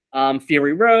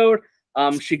Fury Road.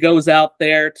 She goes out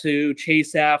there to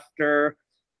chase after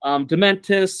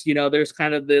Dementus. There's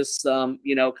kind of this,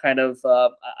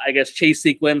 I guess, chase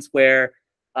sequence where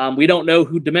we don't know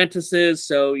who Dementus is,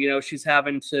 so she's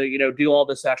having to do all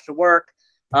this extra work.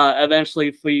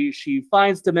 Eventually, she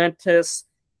finds Dementus,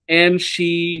 and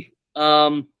she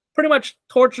pretty much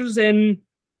tortures and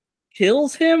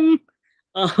kills him.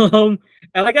 And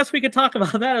I guess we could talk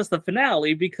about that as the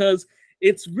finale because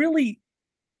it's really,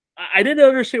 I didn't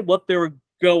understand what they were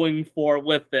going for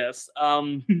with this,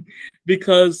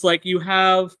 because like you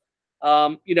have,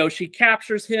 she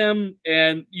captures him,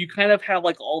 and you kind of have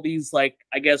like all these like,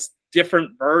 I guess,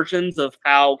 different versions of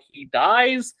how he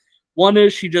dies. One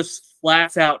is she just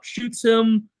flats out shoots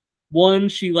him. One,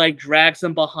 she like drags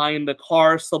him behind the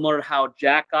car, similar to how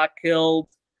Jack got killed.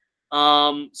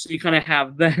 So you kind of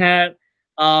have that.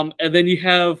 And then you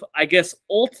have, I guess,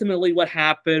 ultimately what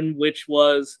happened, which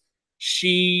was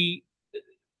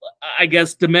I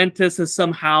guess Dementus is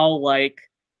somehow like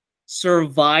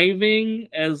surviving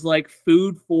as like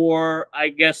food for, I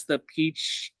guess, the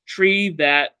peach tree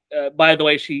that, by the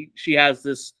way, she has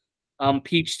this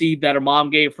peach seed that her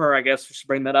mom gave her. I guess we should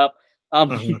bring that up.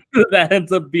 That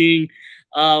ends up being,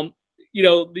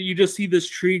 you just see this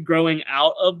tree growing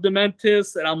out of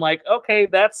Dementus, and I'm like, okay,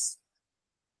 that's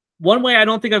one way I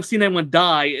don't think I've seen anyone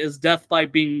die is death by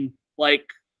being like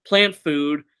plant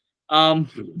food.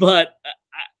 But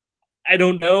I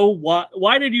don't know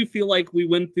why did you feel like we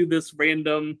went through this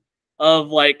random of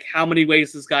like how many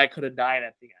ways this guy could have died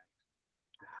at the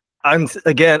end?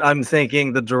 I'm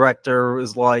thinking the director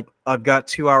is like, I've got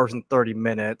 2 hours and 30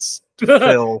 minutes to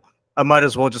fill. I might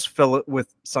as well just fill it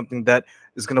with something that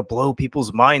is going to blow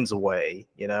people's minds away,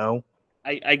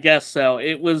 I guess so.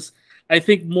 It was, I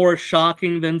think, more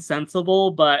shocking than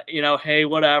sensible, but hey,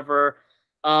 whatever.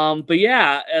 But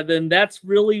yeah, and then that's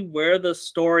really where the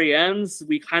story ends.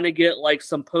 We kind of get like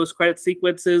some post-credit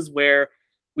sequences where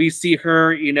we see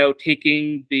her,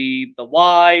 taking the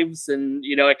wives, and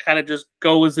it kind of just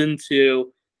goes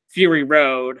into Fury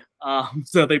Road.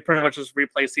 So they pretty much just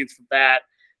replay scenes from that.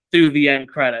 through the end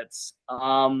credits.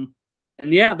 And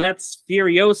yeah, that's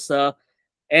Furiosa.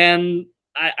 And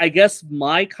I guess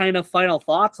my kind of final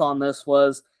thoughts on this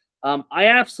was, I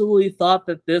absolutely thought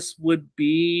that this would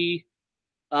be.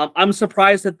 I'm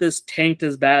surprised that this tanked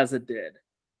as bad as it did.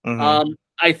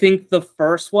 I think the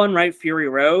first one, right, Fury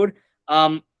Road,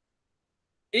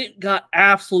 it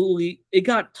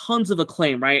got tons of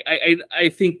acclaim, right? I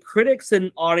think critics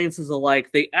and audiences alike,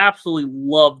 they absolutely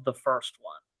loved the first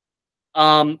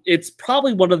one. It's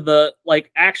probably one of the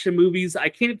like action movies. I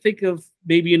can't think of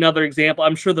maybe another example.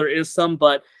 I'm sure there is some,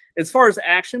 but as far as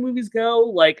action movies go,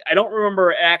 like I don't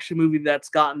remember an action movie that's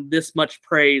gotten this much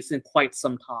praise in quite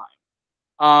some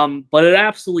time. But it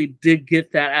absolutely did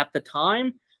get that at the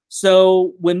time.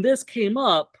 So when this came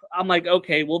up, I'm like,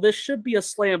 okay, well, this should be a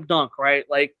slam dunk, right?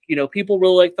 Like, you know, people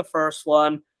really like the first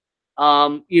one.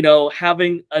 You know,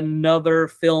 having another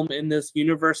film in this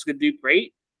universe could do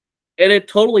great. And it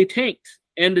totally tanked.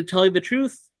 And to tell you the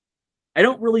truth, I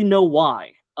don't really know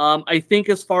why. I think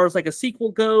as far as like a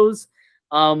sequel goes,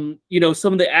 you know,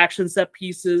 some of the action set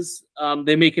pieces,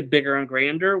 they make it bigger and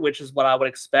grander, which is what I would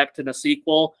expect in a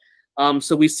sequel.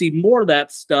 So we see more of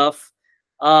that stuff.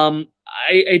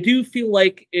 I do feel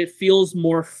like it feels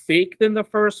more fake than the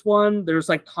first one. There's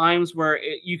like times where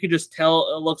you could just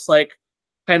tell it looks like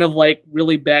kind of like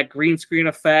really bad green screen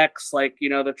effects. Like, you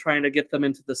know, they're trying to get them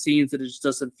into the scenes that it just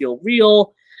doesn't feel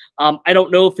real. I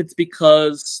don't know if it's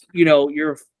because, you know,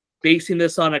 you're basing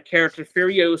this on a character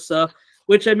Furiosa,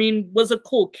 which I mean was a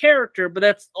cool character, but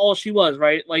that's all she was,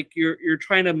 right? Like you're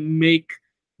trying to make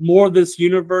more of this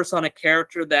universe on a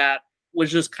character that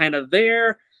was just kind of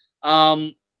there.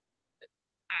 I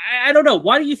don't know.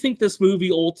 Why do you think this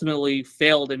movie ultimately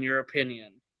failed, in your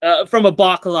opinion, from a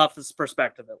box office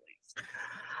perspective, at least?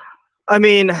 I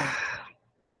mean,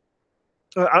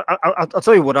 I'll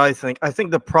tell you what I think. I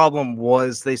think the problem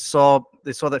was they saw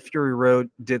that Fury Road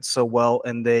did so well,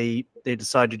 and they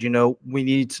decided, you know, we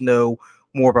need to know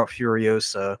more about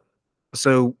Furiosa.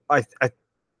 So I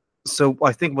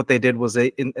think what they did was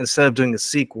instead of doing a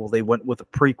sequel, they went with a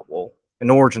prequel, an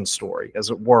origin story, as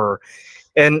it were.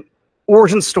 And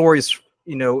origin stories,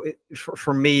 you know,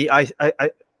 for me,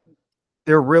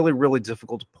 they're really, really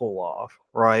difficult to pull off,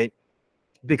 right?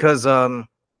 Because when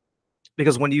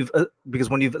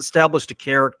you've established a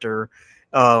character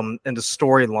and a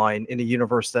storyline in a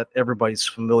universe that everybody's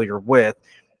familiar with,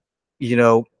 you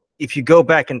know, if you go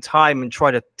back in time and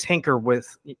try to tinker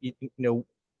with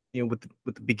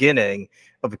with the beginning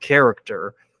of a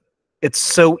character, it's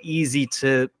so easy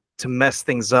to mess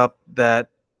things up that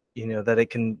that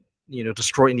it can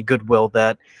destroy any goodwill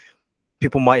that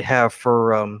people might have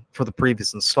for the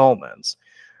previous installments.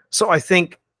 So I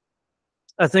think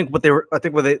what they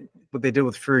did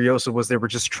with Furiosa was they were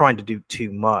just trying to do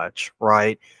too much,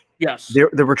 right? Yes.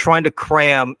 They were trying to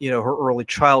cram, her early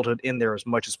childhood in there as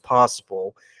much as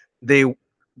possible. They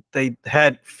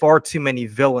had far too many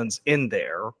villains in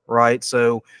there, right?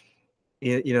 So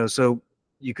so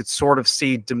you could sort of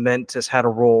see Dementus had a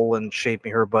role in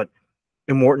shaping her, but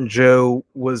Immortan Joe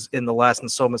was in the last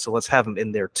installment, so let's have him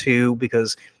in there too,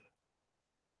 because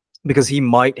he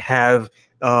might have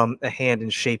a hand in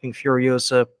shaping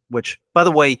Furiosa, which, by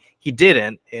the way, he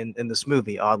didn't in this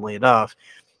movie, oddly enough.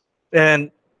 And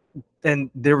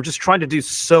they were just trying to do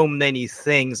so many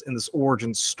things in this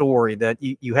origin story that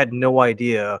you had no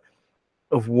idea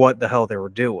of what the hell they were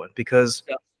doing. Because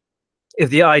if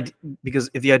the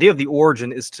idea of the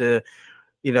origin is to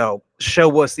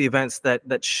show us the events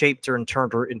that shaped her and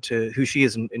turned her into who she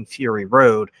is in Fury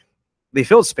Road, they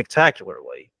failed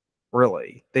spectacularly.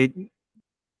 Really, the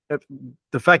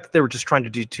fact that they were just trying to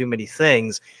do too many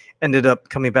things ended up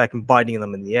coming back and biting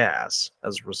them in the ass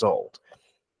as a result.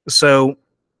 So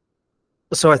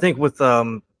I think with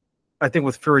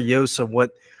Furiosa,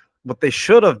 what they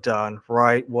should have done,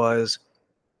 right, was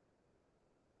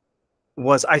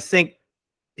I think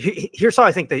here's how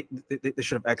I think they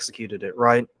should have executed it,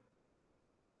 right?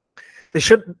 They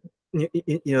should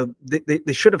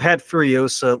they should have had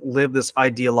Furiosa live this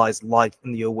idealized life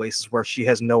in the Oasis where she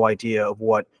has no idea of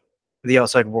what the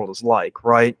outside world is like,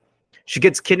 right? She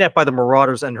gets kidnapped by the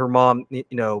Marauders, and her mom,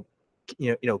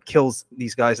 kills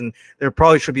these guys, and there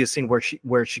probably should be a scene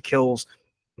where she kills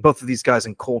both of these guys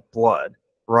in cold blood,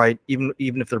 right? Even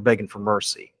if they're begging for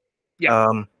mercy.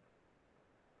 Yeah.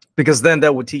 Because then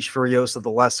that would teach Furiosa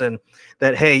the lesson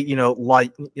that, hey,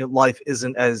 life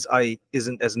isn't as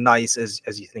nice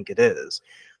as you think it is.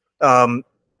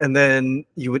 And then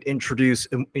you would introduce,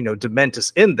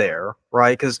 Dementus in there,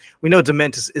 right? Because we know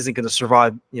Dementus isn't going to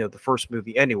survive, the first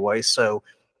movie anyway. So,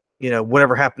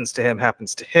 whatever happens to him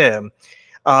happens to him.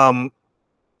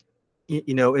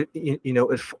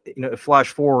 it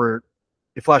flash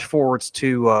forwards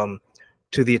to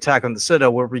the attack on the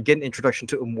Citadel, where we get an introduction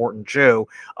to Immortan Joe.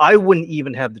 I wouldn't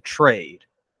even have the trade,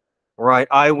 right?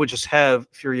 I would just have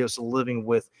Furiosa living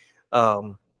with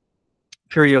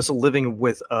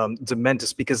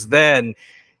Dementus, because then,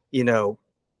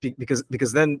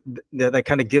 because then that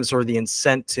kind of gives her the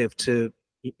incentive to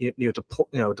to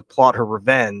plot her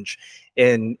revenge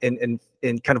and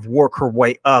kind of work her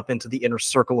way up into the inner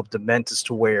circle of Dementus,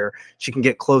 to where she can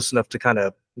get close enough to kind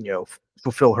of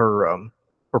fulfill her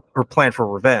plan for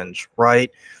revenge, right?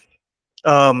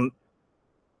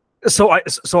 So I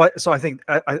think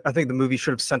the movie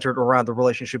should have centered around the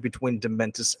relationship between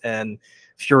Dementus and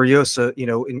Furiosa,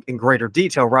 in greater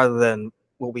detail, rather than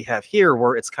what we have here,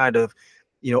 where it's kind of,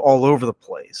 all over the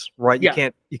place, right?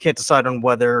 Yeah. You can't decide on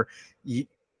whether you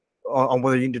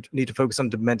need to focus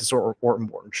on Dementus or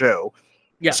Immortan Joe.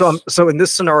 Yes. So in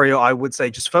this scenario, I would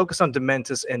say just focus on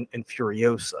Dementus and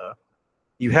Furiosa.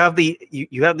 You have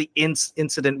the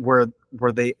incident where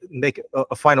they make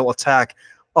a final attack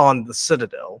on the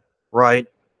Citadel, right?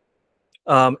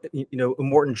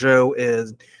 Immortan Joe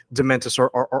and Dementus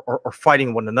are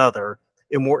fighting one another.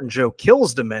 Immortan Joe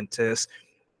kills Dementus,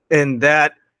 and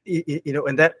that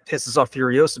pisses off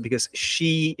Furiosa, because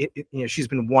she's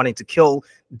been wanting to kill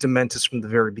Dementus from the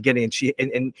very beginning,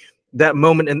 and that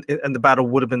moment in the battle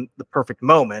would have been the perfect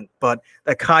moment, but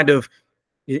that kind of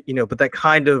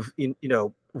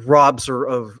robs her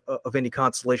of any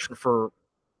consolation for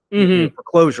for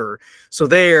closure. So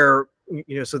the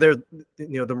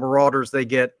Marauders, they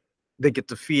get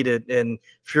defeated, and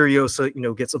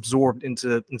Furiosa gets absorbed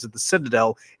into the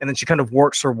Citadel, and then she kind of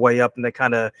works her way up, and they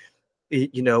kind of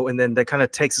and then that kind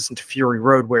of takes us into Fury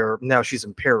Road, where now she's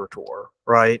Imperator,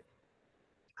 right?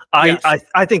 Yes.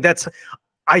 I think that's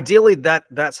ideally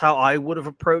that's how I would have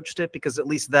approached it, because at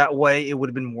least that way it would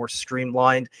have been more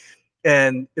streamlined,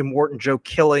 and Immortan Joe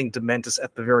killing Dementus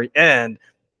at the very end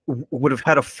would have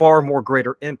had a far more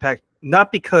greater impact,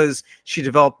 not because she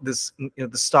developed this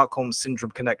the Stockholm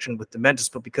Syndrome connection with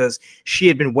Dementus, but because she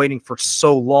had been waiting for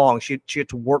so long. She had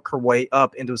to work her way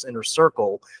up into his inner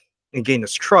circle and gain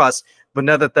his trust. But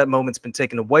now that moment's been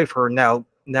taken away from her,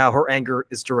 now her anger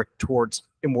is directed towards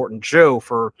Immortan Joe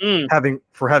for having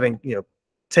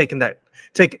taken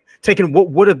what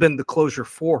would have been the closure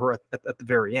for her at the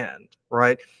very end,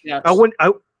 right? Yes. I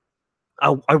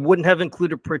wouldn't have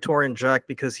included Praetorian Jack,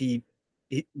 because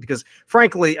because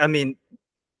frankly, I mean,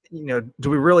 do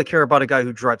we really care about a guy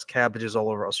who drives cabbages all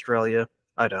over Australia?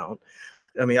 I don't.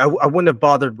 I mean, I wouldn't have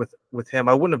bothered with him.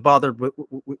 I wouldn't have bothered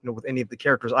with any of the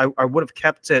characters. I would have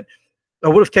kept it. I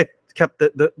would have kept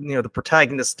the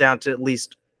protagonist down to at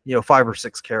least 5 or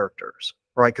 6 characters,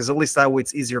 right? Because at least that way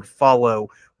it's easier to follow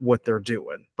what they're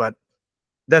doing. But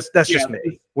that's just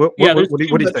me. What do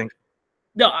you think?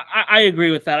 No, I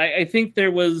agree with that. I think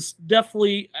there was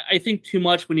definitely, too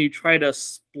much when you try to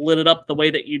split it up the way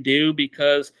that you do,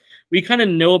 because we kind of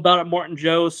know about Immortan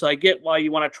Joe, so I get why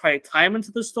you want to try to tie him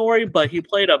into the story, but he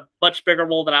played a much bigger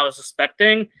role than I was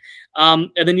expecting.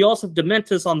 And then you also have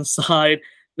Dementus on the side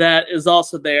that is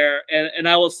also there. And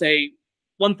I will say,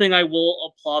 one thing I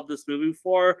will applaud this movie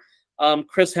for,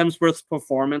 Chris Hemsworth's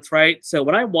performance, right? So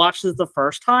when I watched this the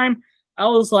first time, I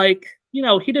was like,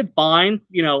 he did fine,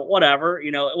 whatever,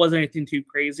 it wasn't anything too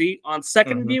crazy. On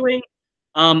second viewing,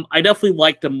 I definitely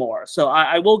liked him more. So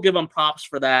I will give him props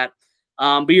for that.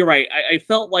 But you're right. I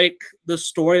felt like the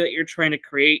story that you're trying to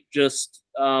create just,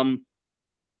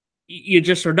 you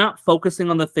just are not focusing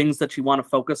on the things that you want to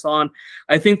focus on.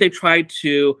 I think they tried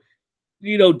to,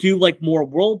 do like more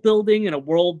world building in a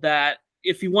world that,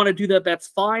 if you want to do that, that's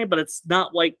fine, but it's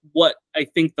not like what I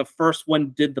think the first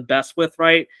one did the best with,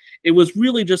 right? It was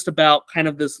really just about kind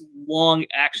of this long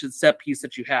action set piece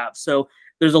that you have. So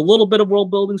there's a little bit of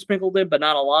world building sprinkled in, but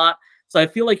not a lot. So I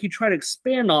feel like you try to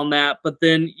expand on that, but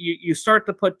then you start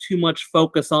to put too much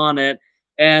focus on it,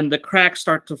 and the cracks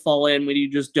start to fall in when you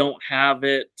just don't have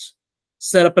it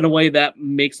set up in a way that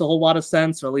makes a whole lot of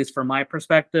sense, or at least from my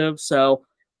perspective. So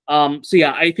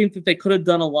yeah, I think that they could have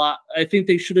done a lot. I think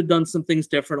they should have done some things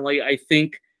differently. I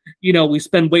think, we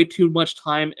spend way too much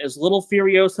time as little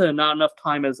Furiosa and not enough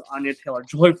time as Anya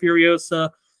Taylor-Joy Furiosa,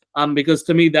 because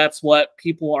to me, that's what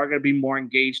people are going to be more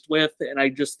engaged with. And I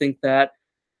just think that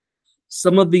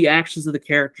some of the actions of the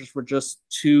characters were just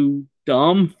too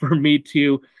dumb for me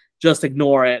to just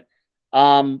ignore it.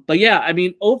 But yeah, I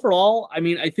mean, overall,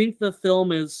 I think the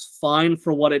film is fine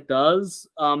for what it does,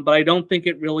 but I don't think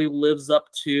it really lives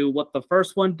up to what the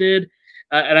first one did.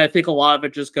 And I think a lot of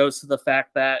it just goes to the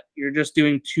fact that you're just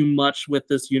doing too much with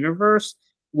this universe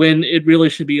when it really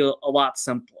should be a lot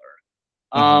simpler.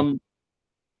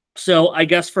 So I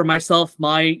guess for myself,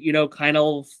 my, you know, kind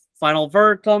of final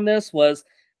verdict on this was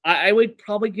I would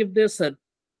probably give this a,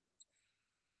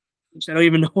 I don't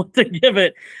even know what to give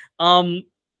it. The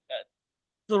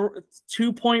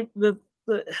 2 point, the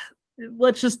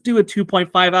let's just do a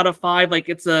 2.5 out of 5. Like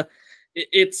it's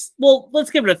well, let's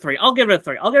give it a 3. I'll give it a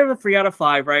 3. I'll give it a 3 out of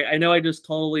 5, right? I know I just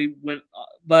totally went,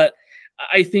 but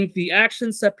I think the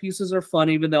action set pieces are fun,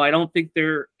 even though I don't think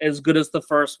they're as good as the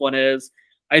first one is.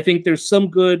 I think there's some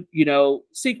good, you know,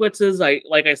 sequences.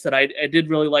 Like I said, I did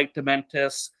really like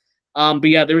Dementus. But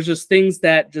yeah, there's just things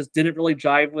that just didn't really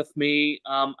jive with me.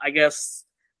 I guess.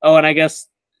 Oh, and I guess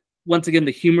once again,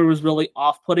 the humor was really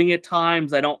off-putting at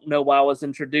times. I don't know why I was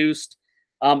introduced.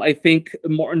 I think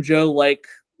Morton Joe, like,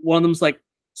 one of them's like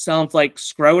sounds like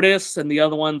Scrotus, and the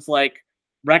other one's like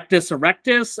Rectus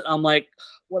Erectus. I'm like,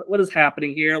 what is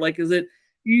happening here? Like, is it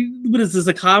what is this,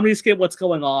 a comedy skit? What's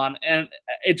going on? And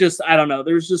it just, I don't know.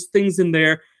 There's just things in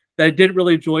there that I didn't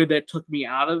really enjoy that took me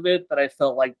out of it that I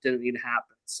felt like didn't need to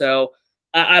happen. So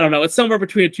I don't know. It's somewhere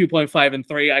between a 2.5 and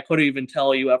 3. I couldn't even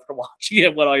tell you after watching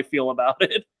it what I feel about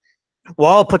it.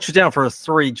 Well, I'll put you down for a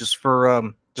 3 just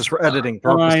for editing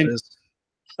purposes.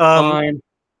 Fine.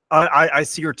 I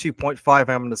see your 2.5. I'm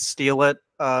going to steal it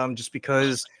just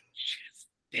because.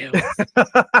 Hey,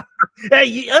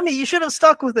 I mean, you should have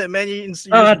stuck with it, man. Damn it!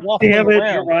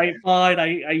 You're right.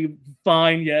 Fine.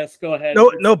 Fine. Yes, go ahead.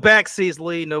 No backseas,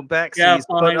 Lee. No backseas. Yeah,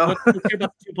 fine. But, let's hear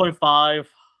about 2.5.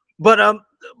 But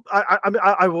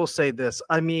I will say this.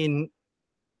 I mean,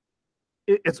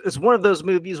 it's one of those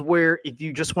movies where if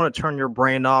you just want to turn your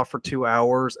brain off for 2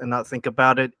 hours and not think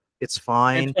about it, it's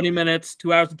fine. And 20 minutes,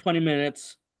 2 hours and 20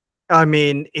 minutes. I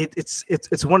mean, it's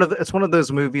one of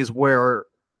those movies where.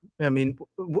 I mean,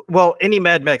 well, any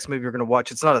Mad Max movie you're going to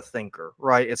watch, it's not a thinker,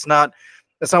 right? It's not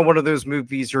one of those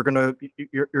movies you're gonna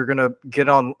get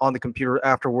on the computer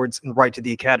afterwards and write to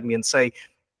the Academy and say,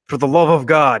 for the love of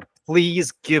God,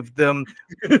 please give them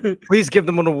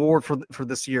an award for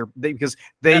this year because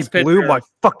they blew my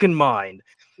fucking mind.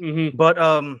 Mm-hmm. But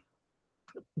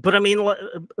I mean,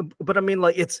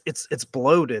 like it's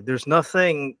bloated. There's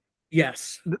nothing.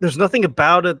 Yes. There's nothing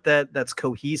about it that's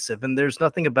cohesive, and there's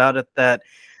nothing about it that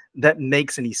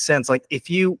makes any sense. Like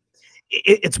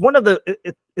it's one of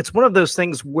those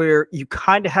things where you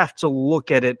kind of have to look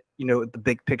at it, you know, the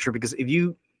big picture, because if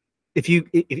you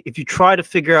try to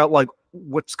figure out like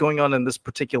what's going on in this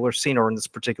particular scene or in this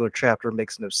particular chapter, it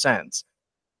makes no sense,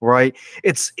 right?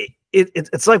 It's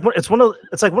like one of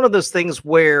those things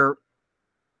where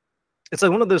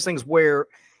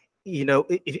you know,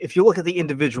 if you look at the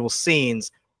individual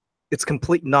scenes, it's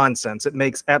complete nonsense. It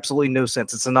makes absolutely no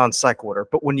sense. It's a non sequitur.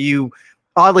 But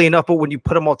oddly enough, when you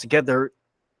put them all together,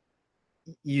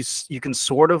 you can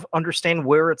sort of understand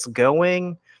where it's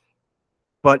going,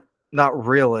 but not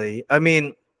really. I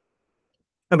mean,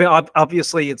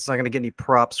 obviously, it's not going to get any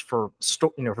props for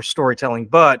storytelling,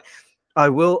 but I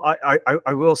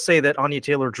will say that Anya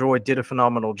Taylor-Joy did a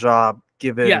phenomenal job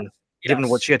given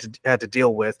what she had to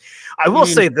deal with. I will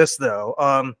say this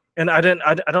though, and I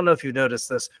don't know if you noticed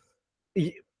this.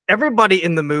 Everybody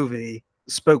in the movie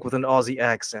spoke with an Aussie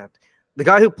accent. The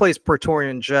guy who plays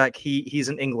Praetorian Jack, he's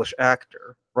an English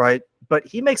actor, right? But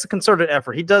he makes a concerted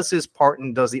effort. He does his part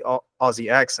and does the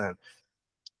Aussie accent.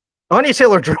 Anya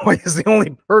Taylor-Joy is the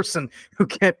only person who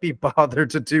can't be bothered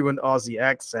to do an Aussie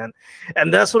accent,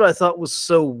 and that's what I thought was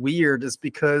so weird. Is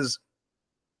because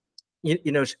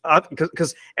you know,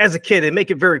 because as a kid, they make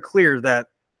it very clear that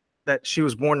she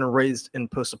was born and raised in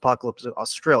post-apocalyptic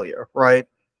Australia, right?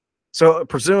 So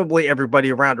presumably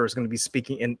everybody around her is going to be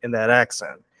speaking in that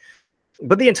accent.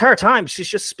 But the entire time, she's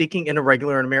just speaking in a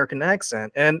regular American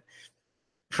accent. And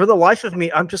for the life of me,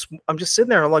 I'm just sitting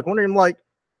there, I'm like wondering, like,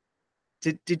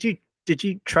 did you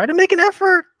try to make an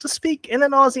effort to speak in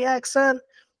an Aussie accent?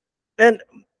 And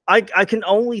I can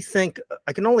only think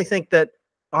that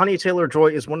Anya Taylor-Joy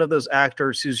is one of those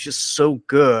actors who's just so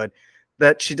good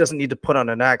that she doesn't need to put on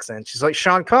an accent. She's like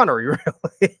Sean Connery,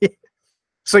 really.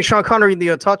 It's like Sean Connery in The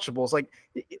Untouchables.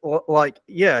 Like,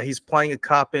 yeah, he's playing a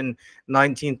cop in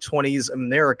 1920s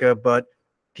America, but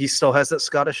he still has that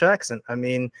Scottish accent. I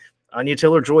mean, Anya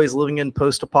Taylor-Joy is living in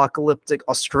post-apocalyptic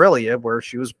Australia, where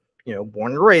she was, you know,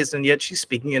 born and raised, and yet she's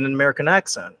speaking in an American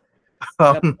accent.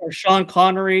 Or Sean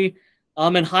Connery.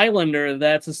 In Highlander,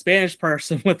 that's a Spanish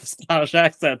person with a Scottish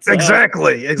accent. So.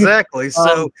 Exactly.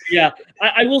 So yeah,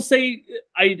 I will say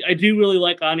I do really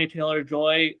like Anya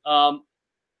Taylor-Joy.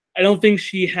 I don't think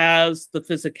she has the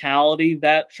physicality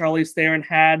that Charlize Theron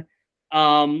had.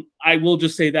 I will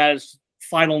just say that as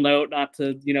final note, not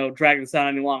to drag this out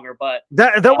any longer, but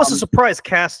that was a surprise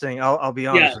casting. I'll be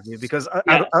honest with you, because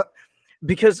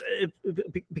because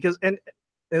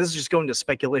this is just going to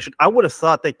speculation. I would have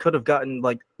thought they could have gotten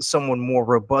like someone more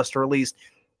robust, or at least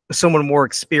someone more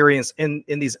experienced in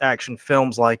these action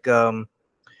films. Like, do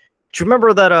you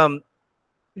remember that?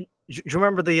 Do you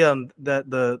remember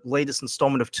the latest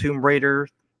installment of Tomb Raider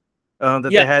that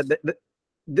they had?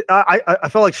 I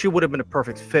felt like she would have been a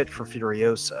perfect fit for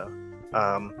Furiosa.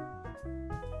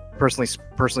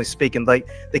 Personally speaking, like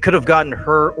they could have gotten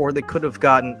her, or they could have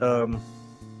gotten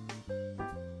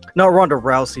not Ronda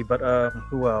Rousey, but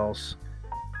who else?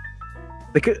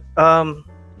 They could you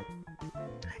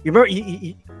remember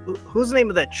who's the name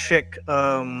of that chick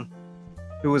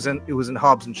who was in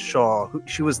Hobbs and Shaw?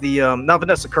 She was the not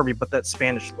Vanessa Kirby, but that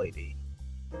Spanish lady.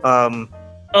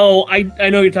 Oh, I know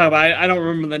what you're talking about. I don't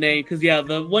remember the name, because yeah,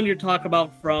 the one you're talking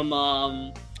about from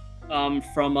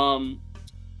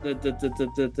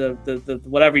the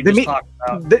whatever you just talked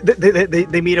about.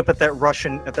 They meet up at that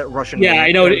Russian. Yeah,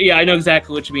 I know. Yeah, I know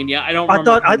exactly what you mean. Yeah, I don't.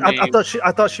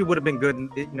 I thought she would have been good,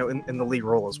 in the lead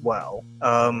role as well.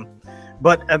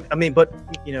 But I mean, but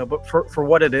for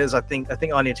what it is, I think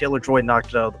Anya Taylor-Joy knocked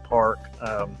it out of the park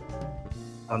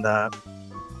on that.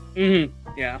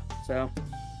 Yeah. So.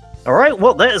 All right,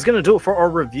 well, that is going to do it for our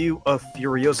review of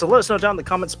Furiosa. Let us know down in the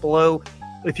comments below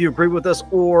if you agree with us,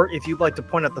 or if you'd like to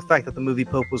point out the fact that the movie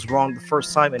Pope was wrong the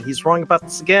first time and he's wrong about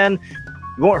this again.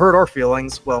 You won't hurt our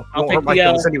feelings. Well, you won't hurt my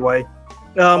feelings anyway.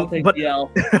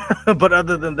 But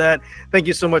other than that, thank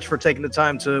you so much for taking the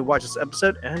time to watch this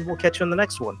episode, and we'll catch you in the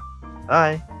next one.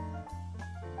 Bye.